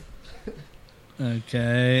sexer.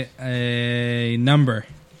 Okay, a number.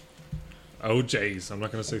 Oh, jeez. I'm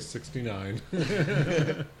not going to say 69.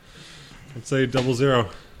 Let's say 00.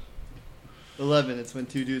 11. It's when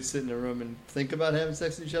two dudes sit in a room and think about having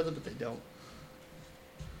sex with each other, but they don't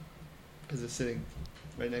because they're sitting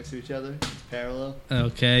right next to each other. It's parallel.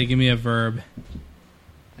 Okay, give me a verb.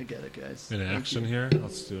 I get it, guys. In Thank action you. here.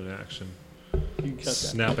 Let's do an action. You can cut that.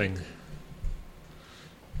 Snapping.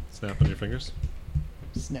 Snap on your fingers.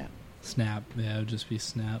 Snap. Snap. Yeah, it would just be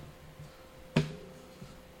snap.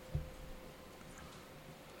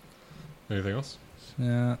 Anything else?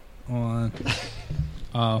 Yeah, hold on.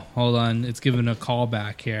 Oh, hold on. It's giving a call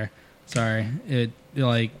back here. Sorry. It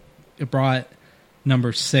brought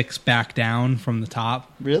number 6 back down from the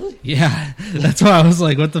top. Really? Yeah, that's why I was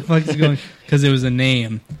like, what the fuck is going? Because it was a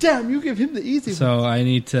name. Damn, you give him the easy one. So I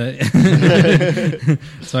need to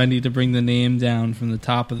so I need to bring the name down from the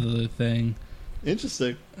top of the thing.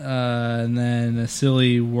 Interesting. And then a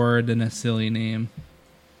silly word and a silly name.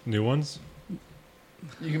 New ones?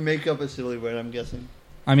 You can make up a silly word, I'm guessing.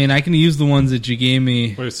 I mean, I can use the ones that you gave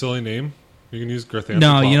me. Wait, silly name? You can use Girthanthropops.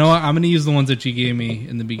 No, you know what? I'm going to use the ones that you gave me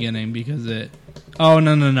in the beginning because it... Oh,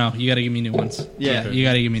 no. You got to give me new ones. Yeah. Okay. You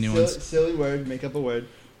got to give me new ones. Silly word, make up a word.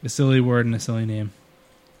 A silly word and a silly name.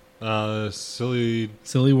 Silly...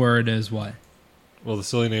 Silly word is what? Well, the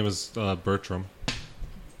silly name is Bertram.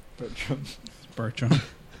 Bertram. Bertram.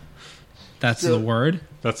 That's So- the word?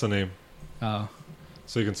 That's the name. Oh.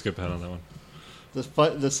 So you can skip ahead on that one.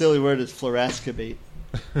 The silly word is fluorascabate.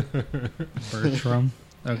 Bertram.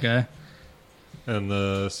 Okay. And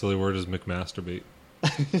the silly word is McMasturbate.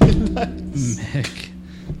 Mick.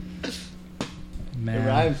 It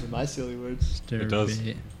rhymes with my silly words. It does.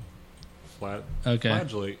 Masturbate. Flat. Okay.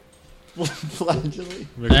 Flagellate. Flagellate.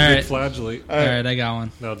 Mc- All right. Flagellate. All right, I got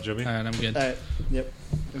one. Now, Jimmy. All right, I'm good. All right. Yep.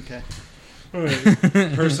 Okay. All right.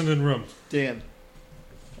 Person in room. Dan.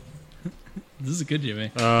 This is good,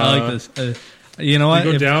 Jimmy. I like this. You know You what? go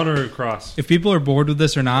If, down or across? if people are bored with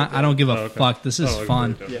this or not, I don't give a Oh, okay. fuck. This is Oh, okay,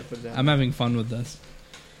 fun. put it down. Yeah, put it down. I'm having fun with this.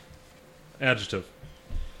 Adjective.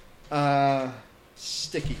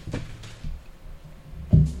 Sticky.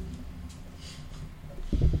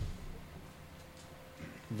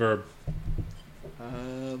 Verb.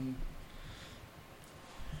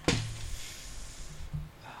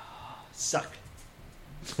 Suck.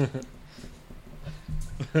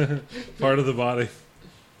 Part of the body.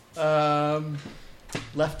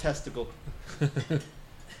 Left testicle.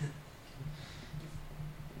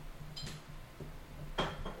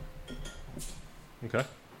 Okay.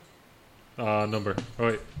 Number. Oh,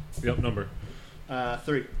 wait. Yep, number.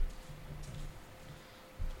 3.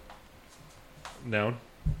 Noun.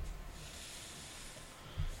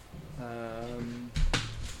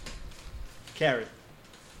 Carrot.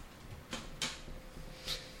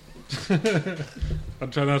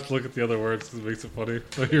 I'm trying not to look at the other words because it makes it funny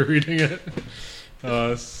when you're reading it.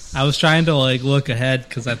 I was trying to like look ahead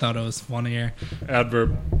because I thought it was funnier.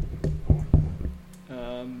 Adverb.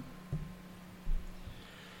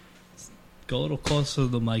 Go a little closer to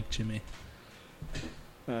the mic, Jimmy.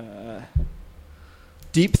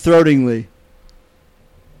 Deep throatingly.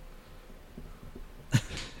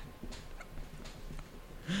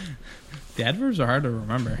 The adverbs are hard to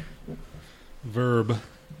remember. Verb.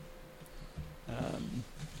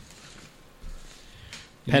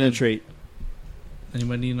 Penetrate.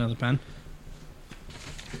 Anybody need another pen?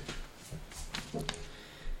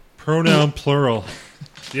 Pronoun plural.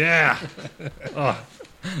 Yeah. Oh,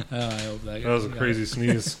 I hope that That was a crazy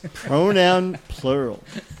sneeze. Pronoun plural.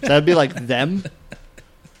 So that'd be like them.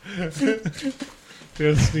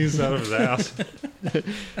 Dan sneezed out of his ass.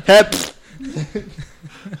 Hep.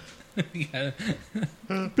 Yeah.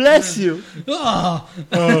 Bless you. Oh,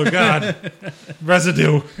 Oh God,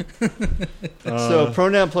 residue. So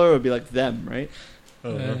pronoun plural would be like them, right?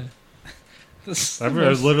 Oh, uh, no. this- I've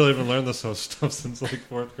literally been learning this whole stuff since like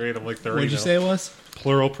 4th grade. I'm like 30 What'd you now. say it was?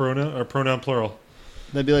 Plural pronoun or pronoun plural?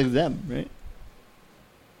 That'd be like them, right?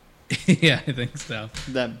 Yeah, I think so.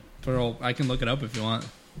 Them. Plural. I can look it up if you want,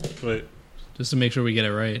 Wait, just to make sure we get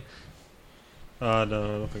it right. no, I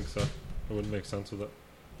don't think so. It wouldn't make sense with it.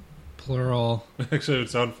 Plural. Actually, it would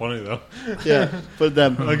sound funny though. Yeah, put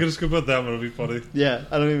them. I could just go put that one. It'll be funny. Yeah,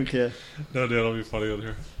 I don't even care. No, dude, it'll be funny on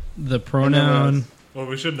here. The pronoun. Well,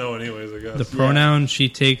 we should know anyways, I guess. The pronoun. She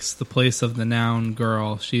takes the place of the noun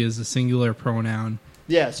girl. She is a singular pronoun.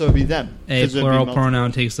 Yeah, so it'd be them. A 'Cause there'd be plural multiple.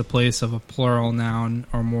 pronoun takes the place of a plural noun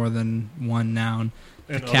or more than one noun.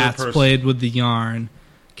 And The other cat's person- played with the yarn.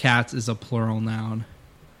 Cats is a plural noun.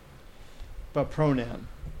 But pronoun.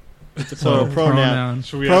 It's a So plural pronoun.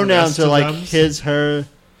 Should we add an S Pronouns to are like thems? his, her,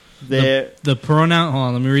 their. The pronoun. Hold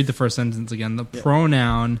on, let me read the first sentence again. The Yeah.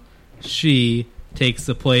 pronoun she takes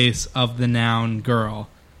the place of the noun girl.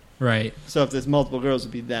 Right, So if there's multiple girls,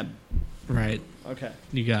 it'd be them. right. Okay.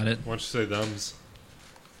 You got it. Why don't you say thems?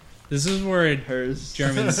 This is where Hers.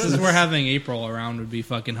 Jeremy. This is where having April around would be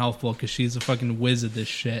fucking helpful because she's a fucking whiz at this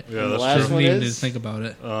shit. Yeah, The that's last true. Doesn't one even is? think about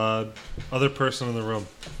it. Other person in the room.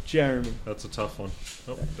 Jeremy. That's a tough one.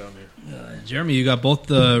 Oh, down here. Jeremy, you got both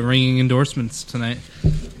the ringing endorsements tonight.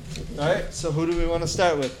 All right, so who do we want to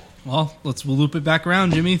start with? Well, we'll loop it back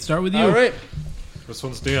around, Jimmy. Start with you. All right. This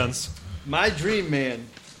one's Dan's My Dream Man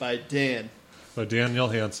by Dan. by Danielle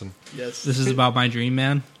Hansen. Yes. This is about my dream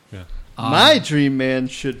man. Yeah. My dream man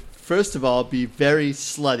should, first of all, be very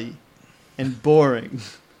slutty and boring.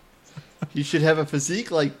 He should have a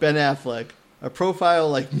physique like Ben Affleck, a profile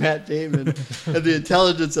like Matt Damon, and the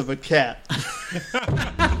intelligence of a cat.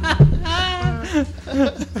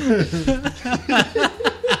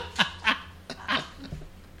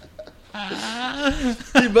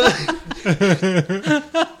 He must-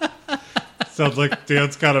 Sounds like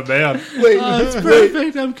Dan's got a man. wait, That's wait.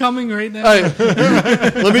 perfect. I'm coming right now. All right.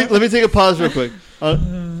 let me take a pause real quick.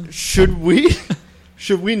 Should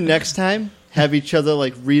we next time have each other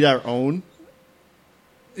like read our own?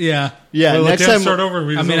 Yeah. Yeah, Well, let next Dan time. start over. and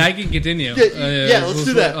read I his mean, own. I can continue. Yeah, let's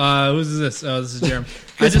do that. Who's this? Oh, this is Jeremy.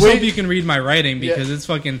 I 'Cause just wait- hope you can read my writing because it's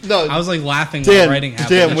fucking. No. I was like laughing while writing half of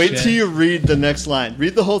Dan, this wait shit. till you read the next line.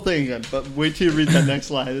 Read the whole thing again, but wait till you read the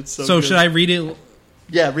next line. It's so. So good. should I read it?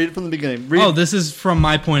 Yeah, read it from the beginning. Read, Oh, this is from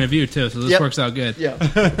my point of view too, so this Yep. works out good.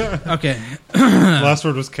 yeah. Okay, Last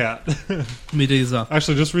word was cat. let me do this off.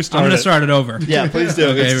 Actually, just I'm restart going to it. start it over. Yeah, please do.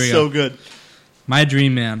 Okay, here It's we so go. good. My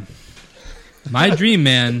dream man. My dream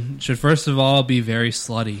man should first of all be very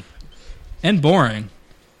slutty and boring.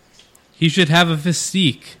 He should have a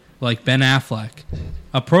physique like Ben Affleck,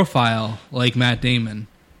 a profile like Matt Damon,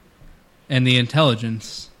 and the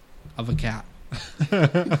intelligence of a cat.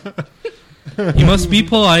 He must be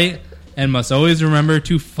polite and must always remember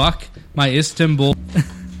to fuck my Istanbul.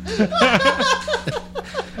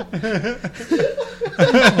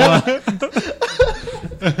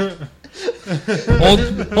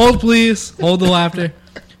 Hold please. Hold the laughter.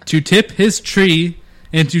 To tip his tree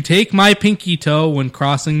and to take my pinky toe when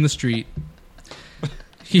crossing the street.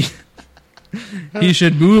 He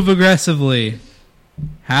should move aggressively,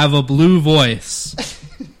 have a blue voice,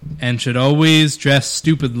 and should always dress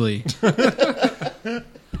stupidly.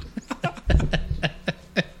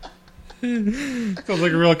 Sounds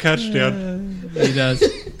like a real catch, Dan. He does.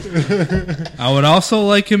 I would also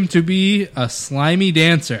like him to be a slimy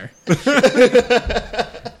dancer.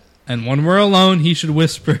 And when we're alone, he should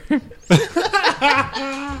whisper.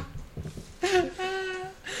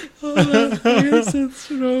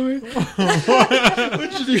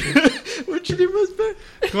 What should he whisper?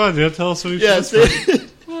 Come on, Dan. Tell us what you Yeah, should say,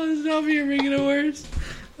 Oh, stop here making it worse.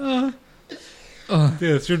 Yeah,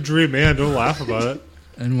 it's your dream, man. Don't laugh about it.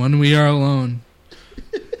 And when we are alone,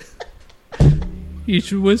 he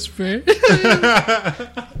should whisper.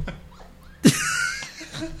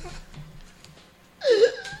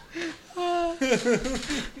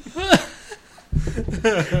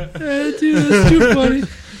 Dude, that's too funny.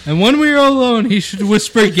 And when we are alone, he should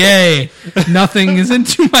whisper gay. Nothing is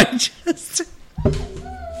into my chest.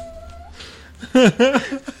 I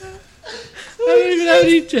don't even have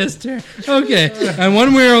any chest hair. Okay. And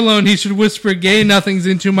when we are alone, he should whisper gay nothings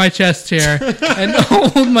into my chest hair and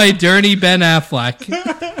hold my dirty Ben Affleck.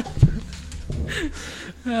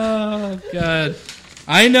 Oh, God.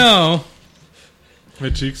 I know. My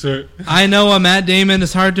cheeks hurt. I know a Matt Damon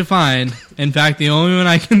is hard to find. In fact, the only one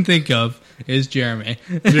I can think of is Jeremy.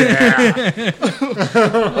 Yeah.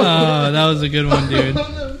 Oh, that was a good one, dude.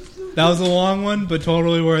 That was a long one, but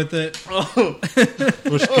totally worth it.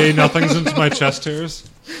 Wish gay nothings into my chest hairs.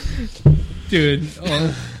 Dude,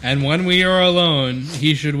 and when we are alone,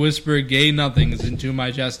 he should whisper gay nothings into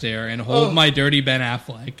my chest hair and hold my dirty Ben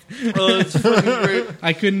Affleck. Oh, that's fucking great.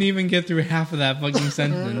 I couldn't even get through half of that fucking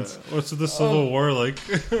sentence. What's the Civil War like?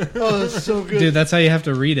 Oh, that's so good. Dude, that's how you have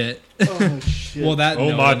to read it. Oh, shit. Well, that. Oh,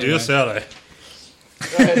 no, my anyway. dear Sally.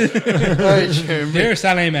 All right, Jeremy. Dear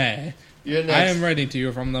Sally Mae, You're I next. am writing to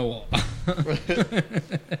you from the wall.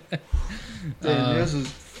 Damn, yours is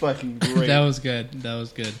fucking great. That was good. That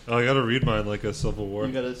was good. Oh, I gotta read mine like a Civil War.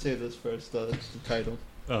 You gotta say this first, though. That's the title.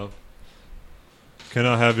 Oh. Can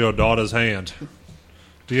I have your daughter's hand?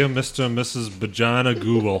 Dear Mr. and Mrs. Vagina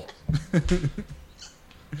Google,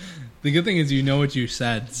 The good thing is you know what you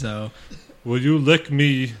said, so will you lick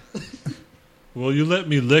me? Will you let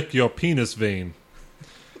me lick your penis vein?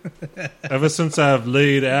 Ever since I have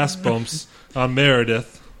laid ass bumps on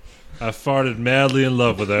Meredith, I've farted madly in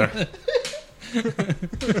love with her.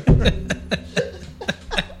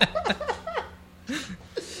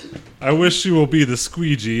 I wish she will be the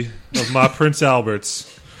squeegee of my Prince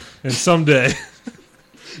Alberts. And someday...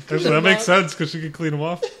 Actually, that makes sense because she can clean them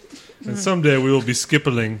off. And someday we will be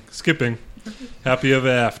skipping, happy ever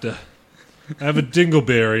after. I have a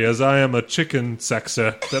dingleberry as I am a chicken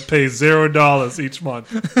sexer that pays $0 each month.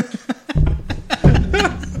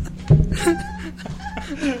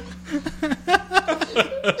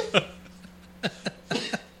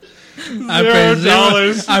 I pay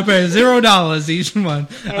 $0. I pay $0 each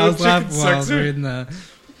month. I was chicken laughing while I was sexer. reading that.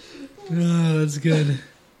 Oh, that's good.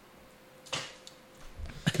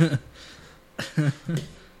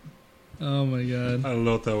 Oh my god. I don't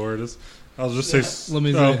know what that word is. I'll just say... Let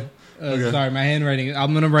me see. Oh, okay. Sorry, my handwriting.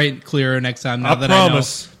 I'm gonna write clearer next time. Now I that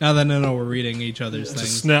promise. I know. Now that I know we're reading each other's To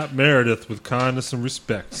things. snap Meredith with kindness and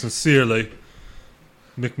respect. Sincerely,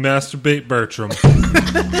 McMasturbate Bertram.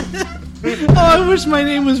 Oh, I wish my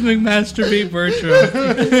name was McMasturbate Bertram.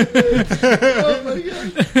 Oh my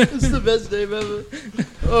god. It's the best name ever.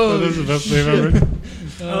 Oh, That is the best name ever.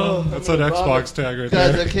 Oh, That's an Xbox tag right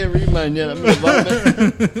guys, there. I can't read mine yet. I'm gonna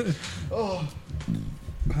vomit. Oh,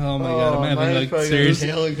 Oh my god, I'm mine having is like probably serious.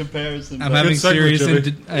 gonna pale in comparison. I'm but- having segue, serious.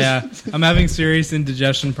 Jimmy. I'm having serious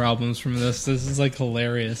indigestion problems from this. This is like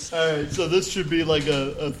hilarious. All right, so this should be like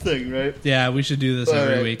a thing, right? Yeah, we should do this All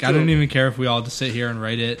every right, week. I cool. don't even care if we all just sit here and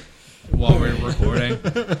write it while we're recording.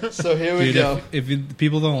 So here we Dude, go. if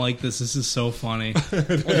people don't like this, this is so funny.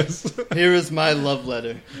 Here is my love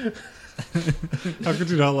letter. How could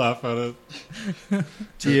you not laugh at it?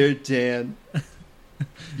 Dear Dan,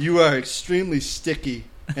 you are extremely sticky,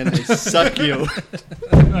 and I suck you.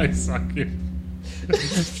 I suck you.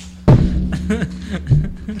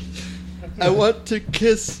 I want to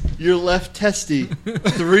kiss your left testy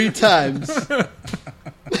 3 times.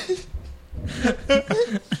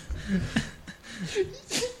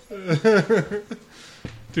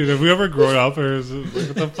 Dude, have we ever grown up or is it, like,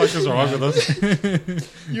 what the fuck is wrong with us?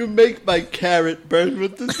 You make my carrot burn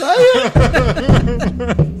with desire.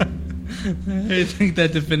 I think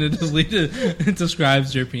that definitively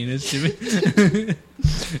describes your penis, Jimmy.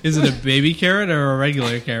 Is it a baby carrot or a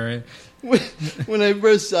regular carrot? When I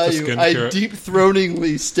first saw The you, skin I carrot.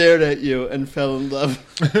 deep-throatingly stared at you and fell in love.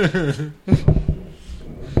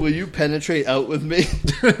 Will you penetrate out with me?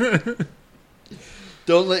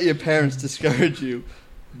 Don't let your parents discourage you.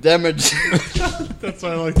 Them are That's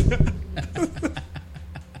why I like that.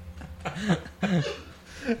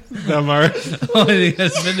 Damar. Oh, I think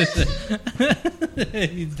that's finished.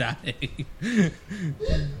 He's dying.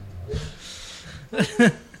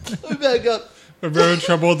 Let me back up. Remember having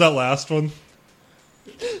trouble with that last one?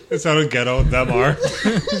 It sounded ghetto. Damar.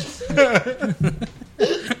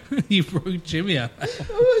 He broke Jimmy up.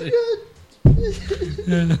 Oh my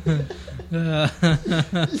god.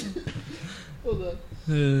 Hold on.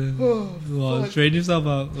 Well, fuck. trade yourself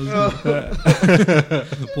out. Let's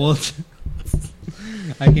do pull it.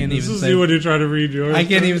 I can't This even is say. you when you try to read yours. I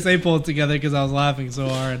can't even say pull it together because I was laughing so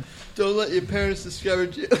hard. Don't let your parents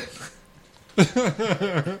discourage you. It's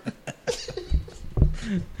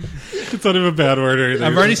not even a bad word or anything.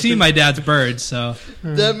 I've already seen my dad's birds, so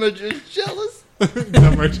Them are just jealous.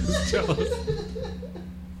 Damar just jealous.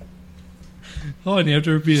 hold on. You have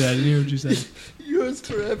to repeat that. I didn't hear what you said. Yours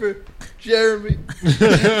forever, Jeremy.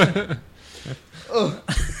 Oh,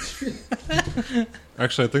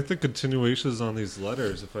 Actually, I think the continuation is on these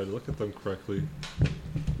letters, if I look at them correctly.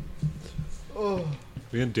 oh.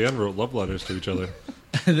 Me and Dan wrote love letters to each other.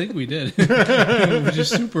 think we did, which is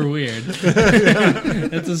super weird.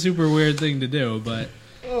 That's a super weird thing to do, but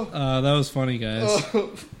that was funny, guys.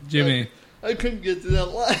 Jimmy, I couldn't get to that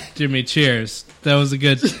line. Jimmy, cheers. That was a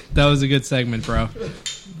good segment, bro.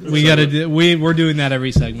 We're doing that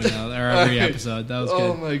every segment now, or every episode. That was good.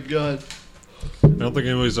 Oh my god. I don't think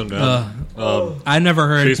anybody's done that. I've never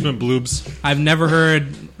heard. Basement bloobs. I've never heard.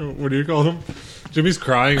 What do you call them? Jimmy's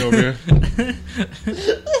crying over here.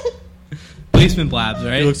 Basement blabs, He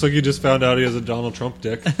right? looks like he just found out he has a Donald Trump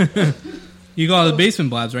dick. You call it basement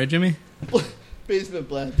blabs, right, Jimmy? Basement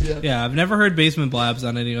blast, yeah. Yeah, I've never heard basement blabs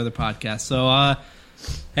on any other podcast. So,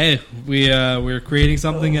 hey, we're creating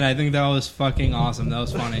something, and I think that was fucking awesome. That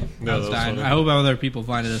was funny. Yeah, I was that was dying. funny. I hope other people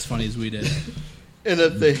find it as funny as we did. And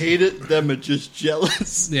if they hate it, them are just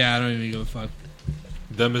jealous. Yeah, I don't even give a fuck.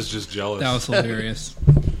 Them is just jealous. That was hilarious.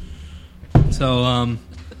 So,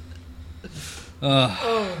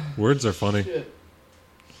 Words are funny. Shit.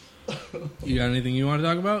 you got anything you want to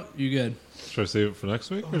talk about? You good? Should I save it for next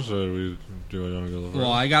week, or should we do it on a go?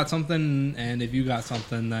 Well, I got something, and if you got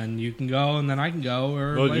something, then you can go, and then I can go,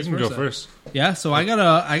 or Well, vice you can versa. go first. Yeah, so I got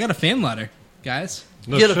a fan letter, guys.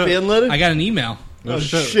 No Get a shit. fan letter? I got an email. No oh,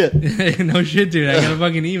 shit. No shit, dude. I got a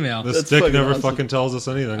fucking email. This That's dick fucking never awesome. fucking tells us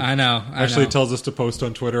anything. I know. I Actually, know. tells us to post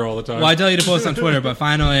on Twitter all the time. Well, I tell you to post on Twitter, but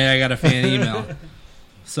finally I got a fan email.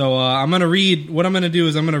 So I'm gonna read. What I'm gonna do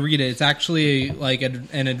is I'm gonna read it. It's actually like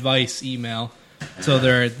an advice email. So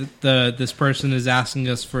this person is asking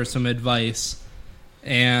us for some advice,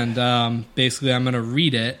 and basically I'm gonna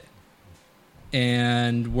read it,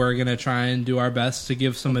 and we're gonna try and do our best to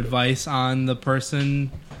give some advice on the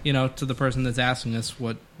person, to the person that's asking us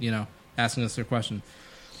asking us their question.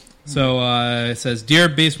 So it says, "Dear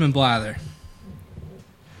Basement Blather,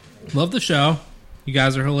 love the show. You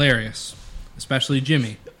guys are hilarious, especially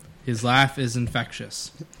Jimmy. His laugh is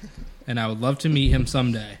infectious, and I would love to meet him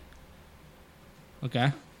someday."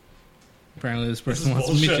 Okay. Apparently this person wants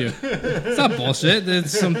to meet you. It's not bullshit.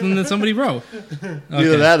 It's something that somebody wrote. Either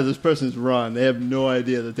Okay. that or this person's wrong. They have no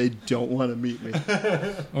idea that they don't want to meet me.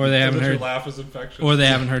 Or they haven't Your heard, laugh is infectious. or they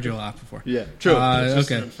haven't heard your laugh before. Yeah, true. It's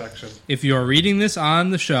just okay. an infection. If you are reading this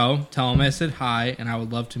on the show, tell him I said hi, and I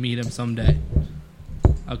would love to meet him someday.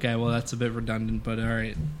 Okay, well that's a bit redundant, but all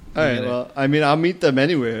right. All I right, get it. well, I mean, I'll meet them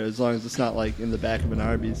anywhere as long as it's not like in the back of an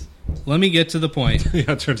Arby's. Let me get to the point.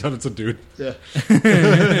 Yeah, it turns out it's a dude. Yeah.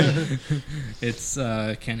 It's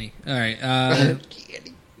Kenny. All right.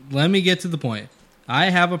 Let me get to the point. I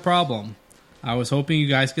have a problem I was hoping you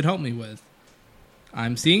guys could help me with.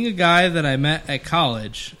 I'm seeing a guy that I met at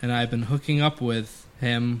college, and I've been hooking up with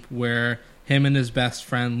him where him and his best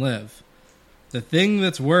friend live. The thing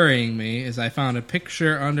that's worrying me is I found a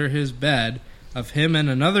picture under his bed of him and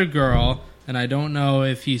another girl, and I don't know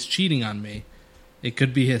if he's cheating on me. It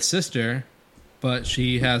could be his sister, but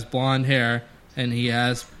she has blonde hair, and he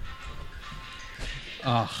has...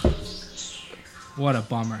 Ugh. What a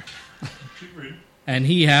bummer. And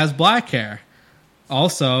he has black hair.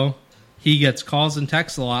 Also, he gets calls and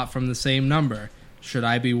texts a lot from the same number. Should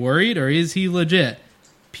I be worried, or is he legit?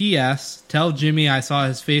 P.S. Tell Jimmy I saw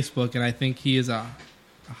his Facebook, and I think he is a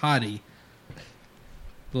hottie.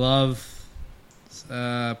 Love.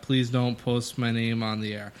 Please don't post my name on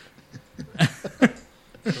the air.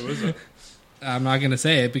 Who is it? I'm not going to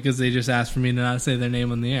say it because they just asked for me to not say their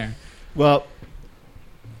name on the air. Well,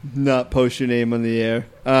 not post your name on the air.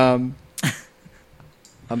 I'm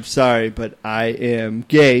sorry, but I am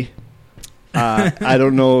gay. I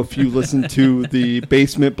don't know if you listen to the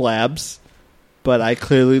Basement Blabs, but I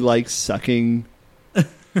clearly like sucking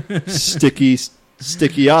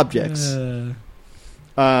sticky objects.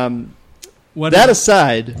 What That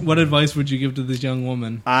aside, what advice would you give to this young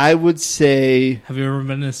woman? I would say Have you ever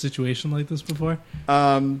been in a situation like this before?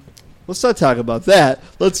 let's not talk about that.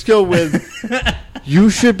 Let's go with you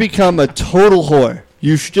should become a total whore.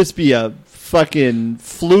 You should just be a fucking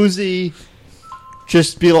floozy.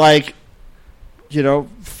 Just be like,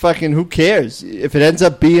 fucking who cares? If it ends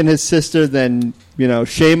up being his sister, then,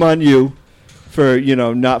 shame on you for,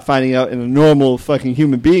 not finding out in a normal fucking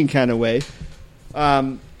human being kind of way.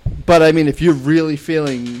 But, I mean, if you're really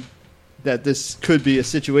feeling that this could be a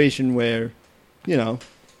situation where,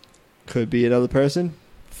 could be another person,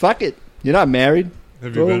 fuck it. You're not married.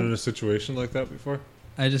 Have you Well- been in a situation like that before?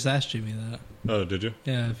 I just asked Jimmy that. Oh, did you?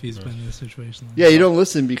 Yeah, if he's been in a situation like Yeah, you don't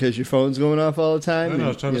listen because your phone's going off all the time. I know, I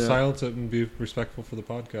was trying to you know. silence it and be respectful for the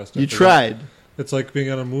podcast. I You forgot. tried. It's like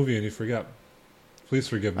being on a movie and you forget. Please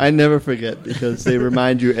forgive me. I never forget because they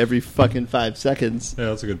remind you every fucking 5 seconds. Yeah,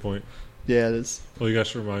 that's a good point. Yeah, it is. Well, you guys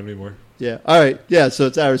should remind me more. Yeah. All right. Yeah, so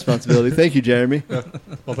it's our responsibility. Thank you, Jeremy.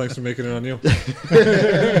 Well, thanks for making it on you.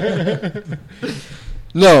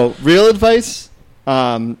 No, real advice.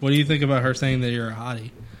 What What do you think about her saying that you're a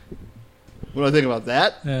hottie? do I think about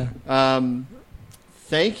that? Yeah.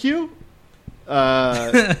 Thank you.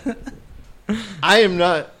 I am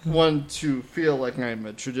not one to feel like I'm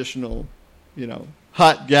a traditional,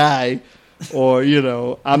 hot guy, or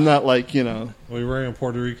I'm not like Well, you're wearing a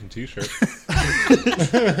Puerto Rican T-shirt.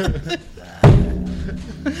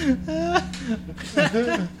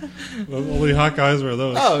 Only hot guys wear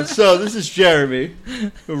those. Oh, so this is Jeremy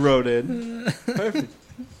who wrote in. Perfect.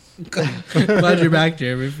 Glad you're back,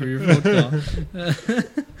 Jeremy, for your phone call. I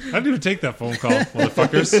didn't even take that phone call,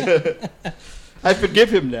 motherfuckers. I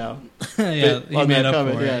forgive him now. Yeah, he On made that up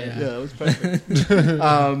comment. for Yeah, it. that was perfect.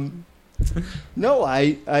 No,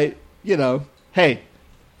 I, hey,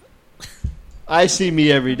 I see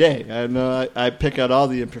me every day. I know I pick out all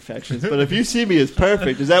the imperfections, but if you see me as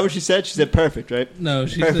perfect, is that what she said? She said perfect, right? No,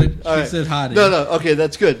 she Perfect. All said right. she said hottie. No, okay,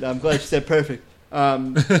 that's good. I'm glad she said perfect.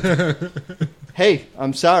 Hey,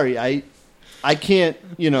 I'm sorry. I can't,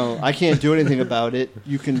 I can't do anything about it.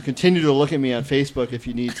 You can continue to look at me on Facebook if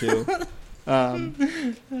you need to.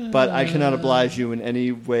 But I cannot oblige you in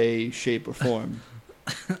any way, shape, or form.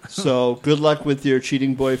 So good luck with your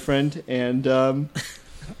cheating boyfriend, and I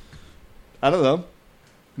don't know,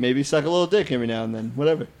 maybe suck a little dick every now and then.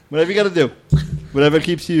 Whatever you got to do. Whatever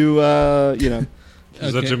keeps you, Is that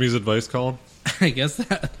Okay. Jimmy's advice, Colin? I guess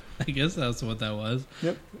that's what that was.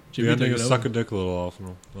 Yep. Jimmy The took ending it is over. suck a dick a little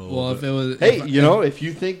often. Well, if it was, Hey, if, if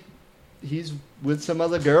you think he's with some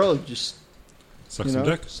other girl, just suck some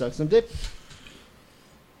dick. suck some dick.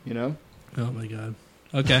 Oh my god.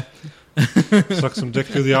 Okay. Suck some dick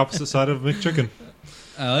through the opposite side of McChicken.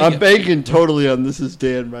 I like I'm it. banking totally on this is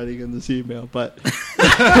Dan writing in this email, but Is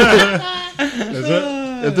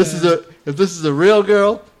it? if this is a real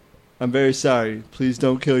girl, I'm very sorry. Please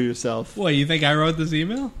don't kill yourself. What, you think I wrote this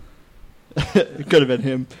email? It could have been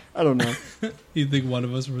him. I don't know. You think one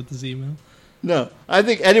of us wrote this email? No, I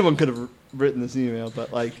think anyone could have written this email, but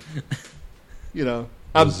I'm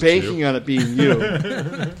Was it banking on it being you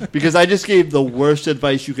because I just gave the worst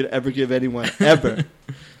advice you could ever give anyone ever.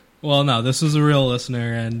 Well, no, this was a real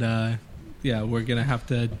listener, and yeah, we're gonna have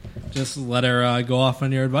to just let her go off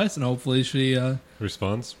on your advice, and hopefully she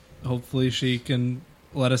can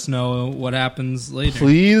let us know what happens later.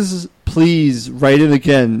 Please write it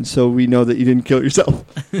again so we know that you didn't kill yourself.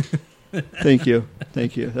 Thank you.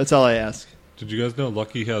 That's all I ask. Did you guys know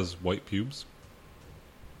Lucky has white pubes?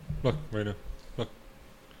 Look, right now. Look.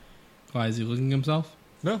 Why is he looking himself?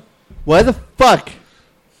 No. Why the fuck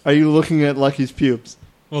are you looking at Lucky's pubes?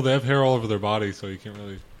 Well, they have hair all over their body, so you can't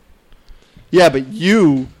really... Yeah, but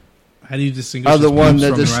you How do you distinguish? are the his one pubes that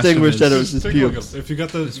from the rest of distinguished that it his- was his Take a look pubes. at- If you got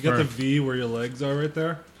the His you got the fur. V where your legs are right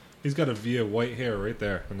there, he's got a V of white hair right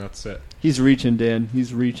there, and that's it. He's reaching, Dan.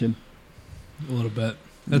 He's reaching. A little bit.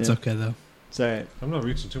 That's Yeah. okay though. It's all right. I'm not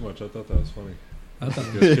reaching too much. I thought that was funny. I thought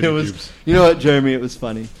He has kitty It was- pubes. You know what, Jeremy? It was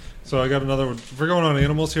funny. So I got another one. If we're going on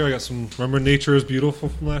animals here, I got some. Remember Nature is Beautiful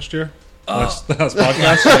from last year? Oh. Last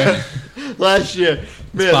podcast. Last year,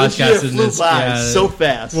 man, this year podcast flew is- by yeah. so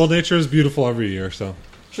fast. Well, nature is beautiful every year, so.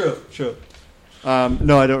 True.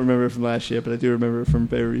 No, I don't remember it from last year, but I do remember it from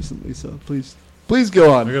very recently. So please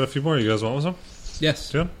go I on. got a few more. You guys want some?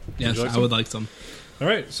 Yes. Jim? Yes, you like I some? would like some. All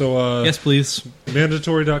right, so Yes, please.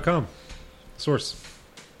 mandatory.com. Source.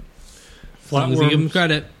 As long as you give them Flatworms,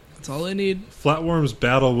 credit. That's all I need. flatworms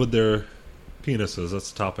battle with their penises.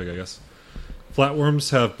 That's the topic, I guess.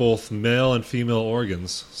 Flatworms have both male and female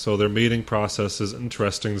organs, so their mating process is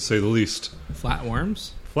interesting to say the least.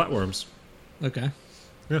 Flatworms? Flatworms. Okay.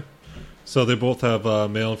 So they both have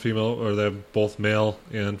male and female, or they have both male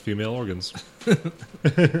and female organs.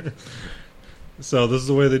 So this is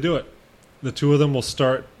the way they do it. The two of them will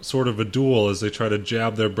start sort of a duel as they try to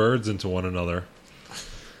jab their birds into one another.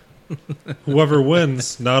 Whoever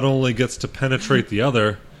wins not only gets to penetrate the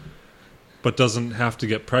other, but doesn't have to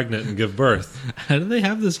get pregnant and give birth. How do they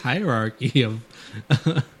have this hierarchy of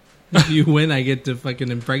if you win, I get to fucking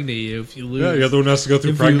impregnate you. If you lose, Yeah, the other one has to go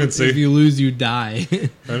through if pregnancy. if you lose, you die. I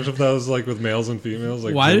don't know if that was like with males and females.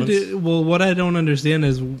 Like Why humans. did it? Well, what I don't understand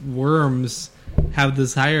is worms have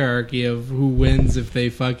this hierarchy of who wins if they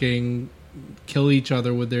fucking kill each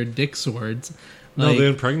other with their dick swords. No, Like, they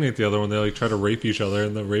impregnate the other one. They like try to rape each other,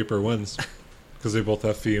 and the raper wins because they both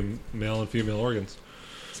have male and female organs.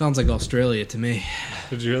 sounds like Australia to me.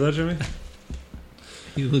 Did you hear that, Jimmy?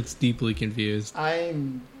 He looks deeply confused.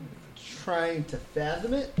 I'm trying to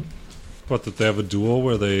fathom it. What, that they have a duel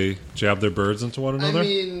where they jab their birds into one another? I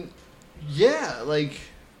mean, yeah, like,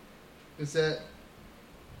 is that?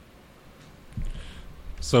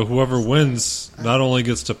 So whoever wins not only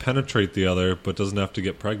gets to penetrate the other, but doesn't have to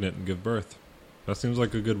get pregnant and give birth. That seems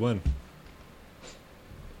like a good win.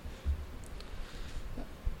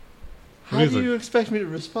 How What do do you you expect me to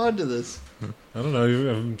respond to this? I don't know.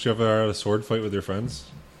 Haven't you ever had a sword fight with your friends?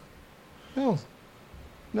 No.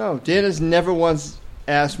 No, Dan has never once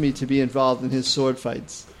asked me to be involved in his sword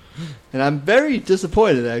fights. And I'm very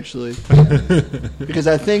disappointed, actually. Because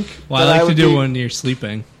I think Well, that I like to would do be- it when you're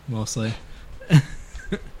sleeping, mostly.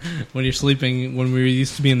 When you're sleeping, when we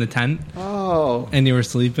used to be in the tent Oh. and you were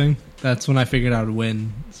sleeping, that's when I figured I would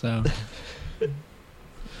win. So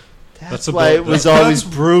That's a why bu- it was that's- always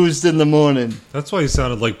bruised in the morning. That's why you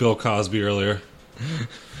sounded like Bill Cosby earlier.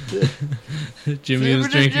 Jimmy was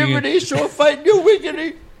drinking. Jiminy, sword fight, you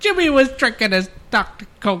wiggity. Jimmy was drinking his Dr.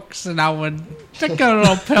 Cokes, and I would take a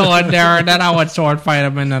little pill in there, and then I would sword fight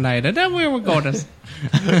him in the night, and then we would go to.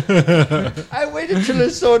 I waited till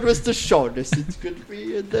his sword was the shortest it could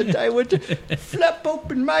be, and then I would flap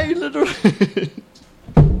open my little.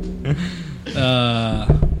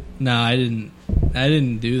 No, I didn't. I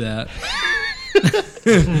didn't do that.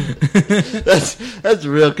 That's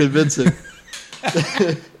real convincing.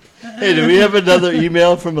 Hey, do we have another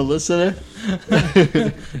email from a listener?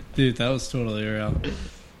 Dude, that was totally real.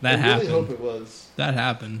 That I happened. really hope it was. That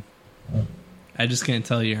happened. I just can't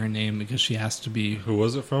tell you her name because she has to be. Who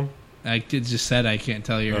was it from? Just said I can't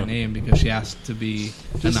tell you her Oh. name because she has to be.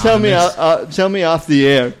 Just anonymous. tell me off the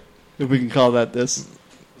air, if we can call that this.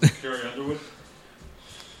 Carrie Underwood.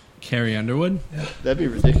 Carrie Underwood. That'd be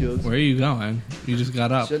ridiculous. Where are you going? You just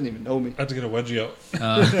got up. She doesn't even know me. I had to get a wedgie out.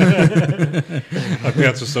 Uh, My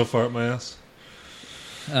pants are so far up my ass.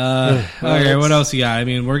 Okay, what else you got? I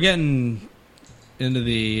mean, we're getting into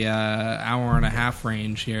the hour and a half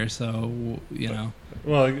range here, so you know.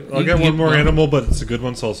 Well, I'll You get can one get more one. animal, but it's a good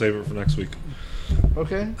one, so I'll save it for next week.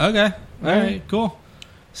 Okay. Okay, all right, cool.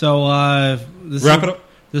 So this Wrap it up.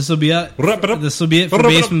 This will be it. Wrap it up. This will be it for Wrap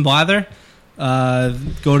it up. Basement Blather.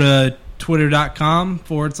 Go to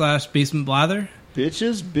twitter.com/Basement Blather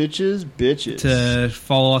Bitches. to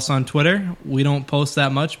follow us on Twitter. We don't post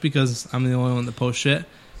that much because I'm the only one that posts shit.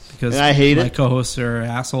 Because And I hate my it. co-hosts are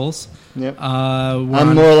assholes. Yep.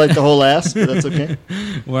 I'm More like the whole ass, but that's okay.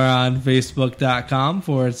 We're on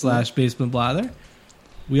Facebook.com/Basement Blather.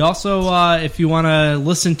 We also, if you want to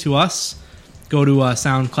listen to us, go to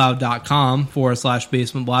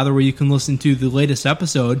SoundCloud.com/Basement Blather, where you can listen to the latest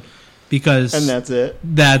episode. Because And that's it.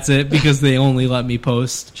 That's it. Because they only let me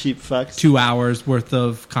post Cheap fucks. 2 hours worth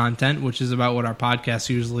of content, which is about what our podcasts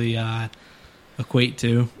usually equate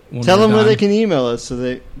to. when Tell we're them where done. they can email us so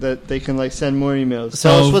that they can like send more emails. So-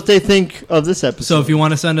 Tell us what they think of this episode. So if you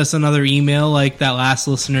want to send us another email like that last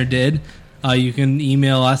listener did, you can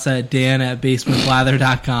email us at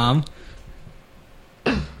dan@basementblather.com.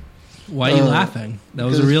 Why are you laughing? That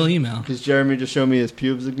was a because- real email. Because Jeremy just showed me his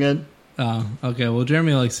pubes again. Oh, okay. Well,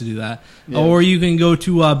 Jeremy likes to do that. Yeah. Or you can go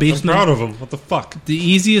to I'm basement. proud of him. What the fuck? The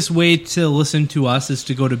easiest way to listen to us is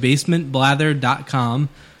to go to basementblather.com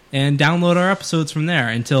and download our episodes from there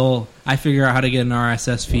until I figure out how to get an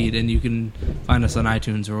RSS feed and you can find us on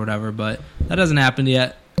iTunes or whatever. But that hasn't happened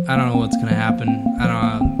yet. I don't know what's going to happen. I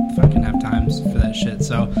don't know if I can have times for that shit.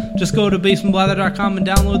 So just go to basementblather.com and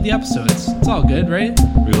download the episodes. It's all good, right?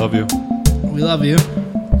 We love you. We love you.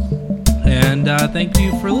 And thank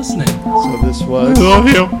you for listening. So this was. We love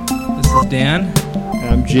you. This is Dan.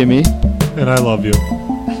 I'm Jimmy. And I love you.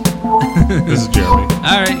 This is Jeremy.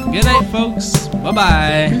 All right. Good night, folks.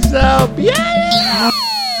 Bye-bye. Peace out. Yeah.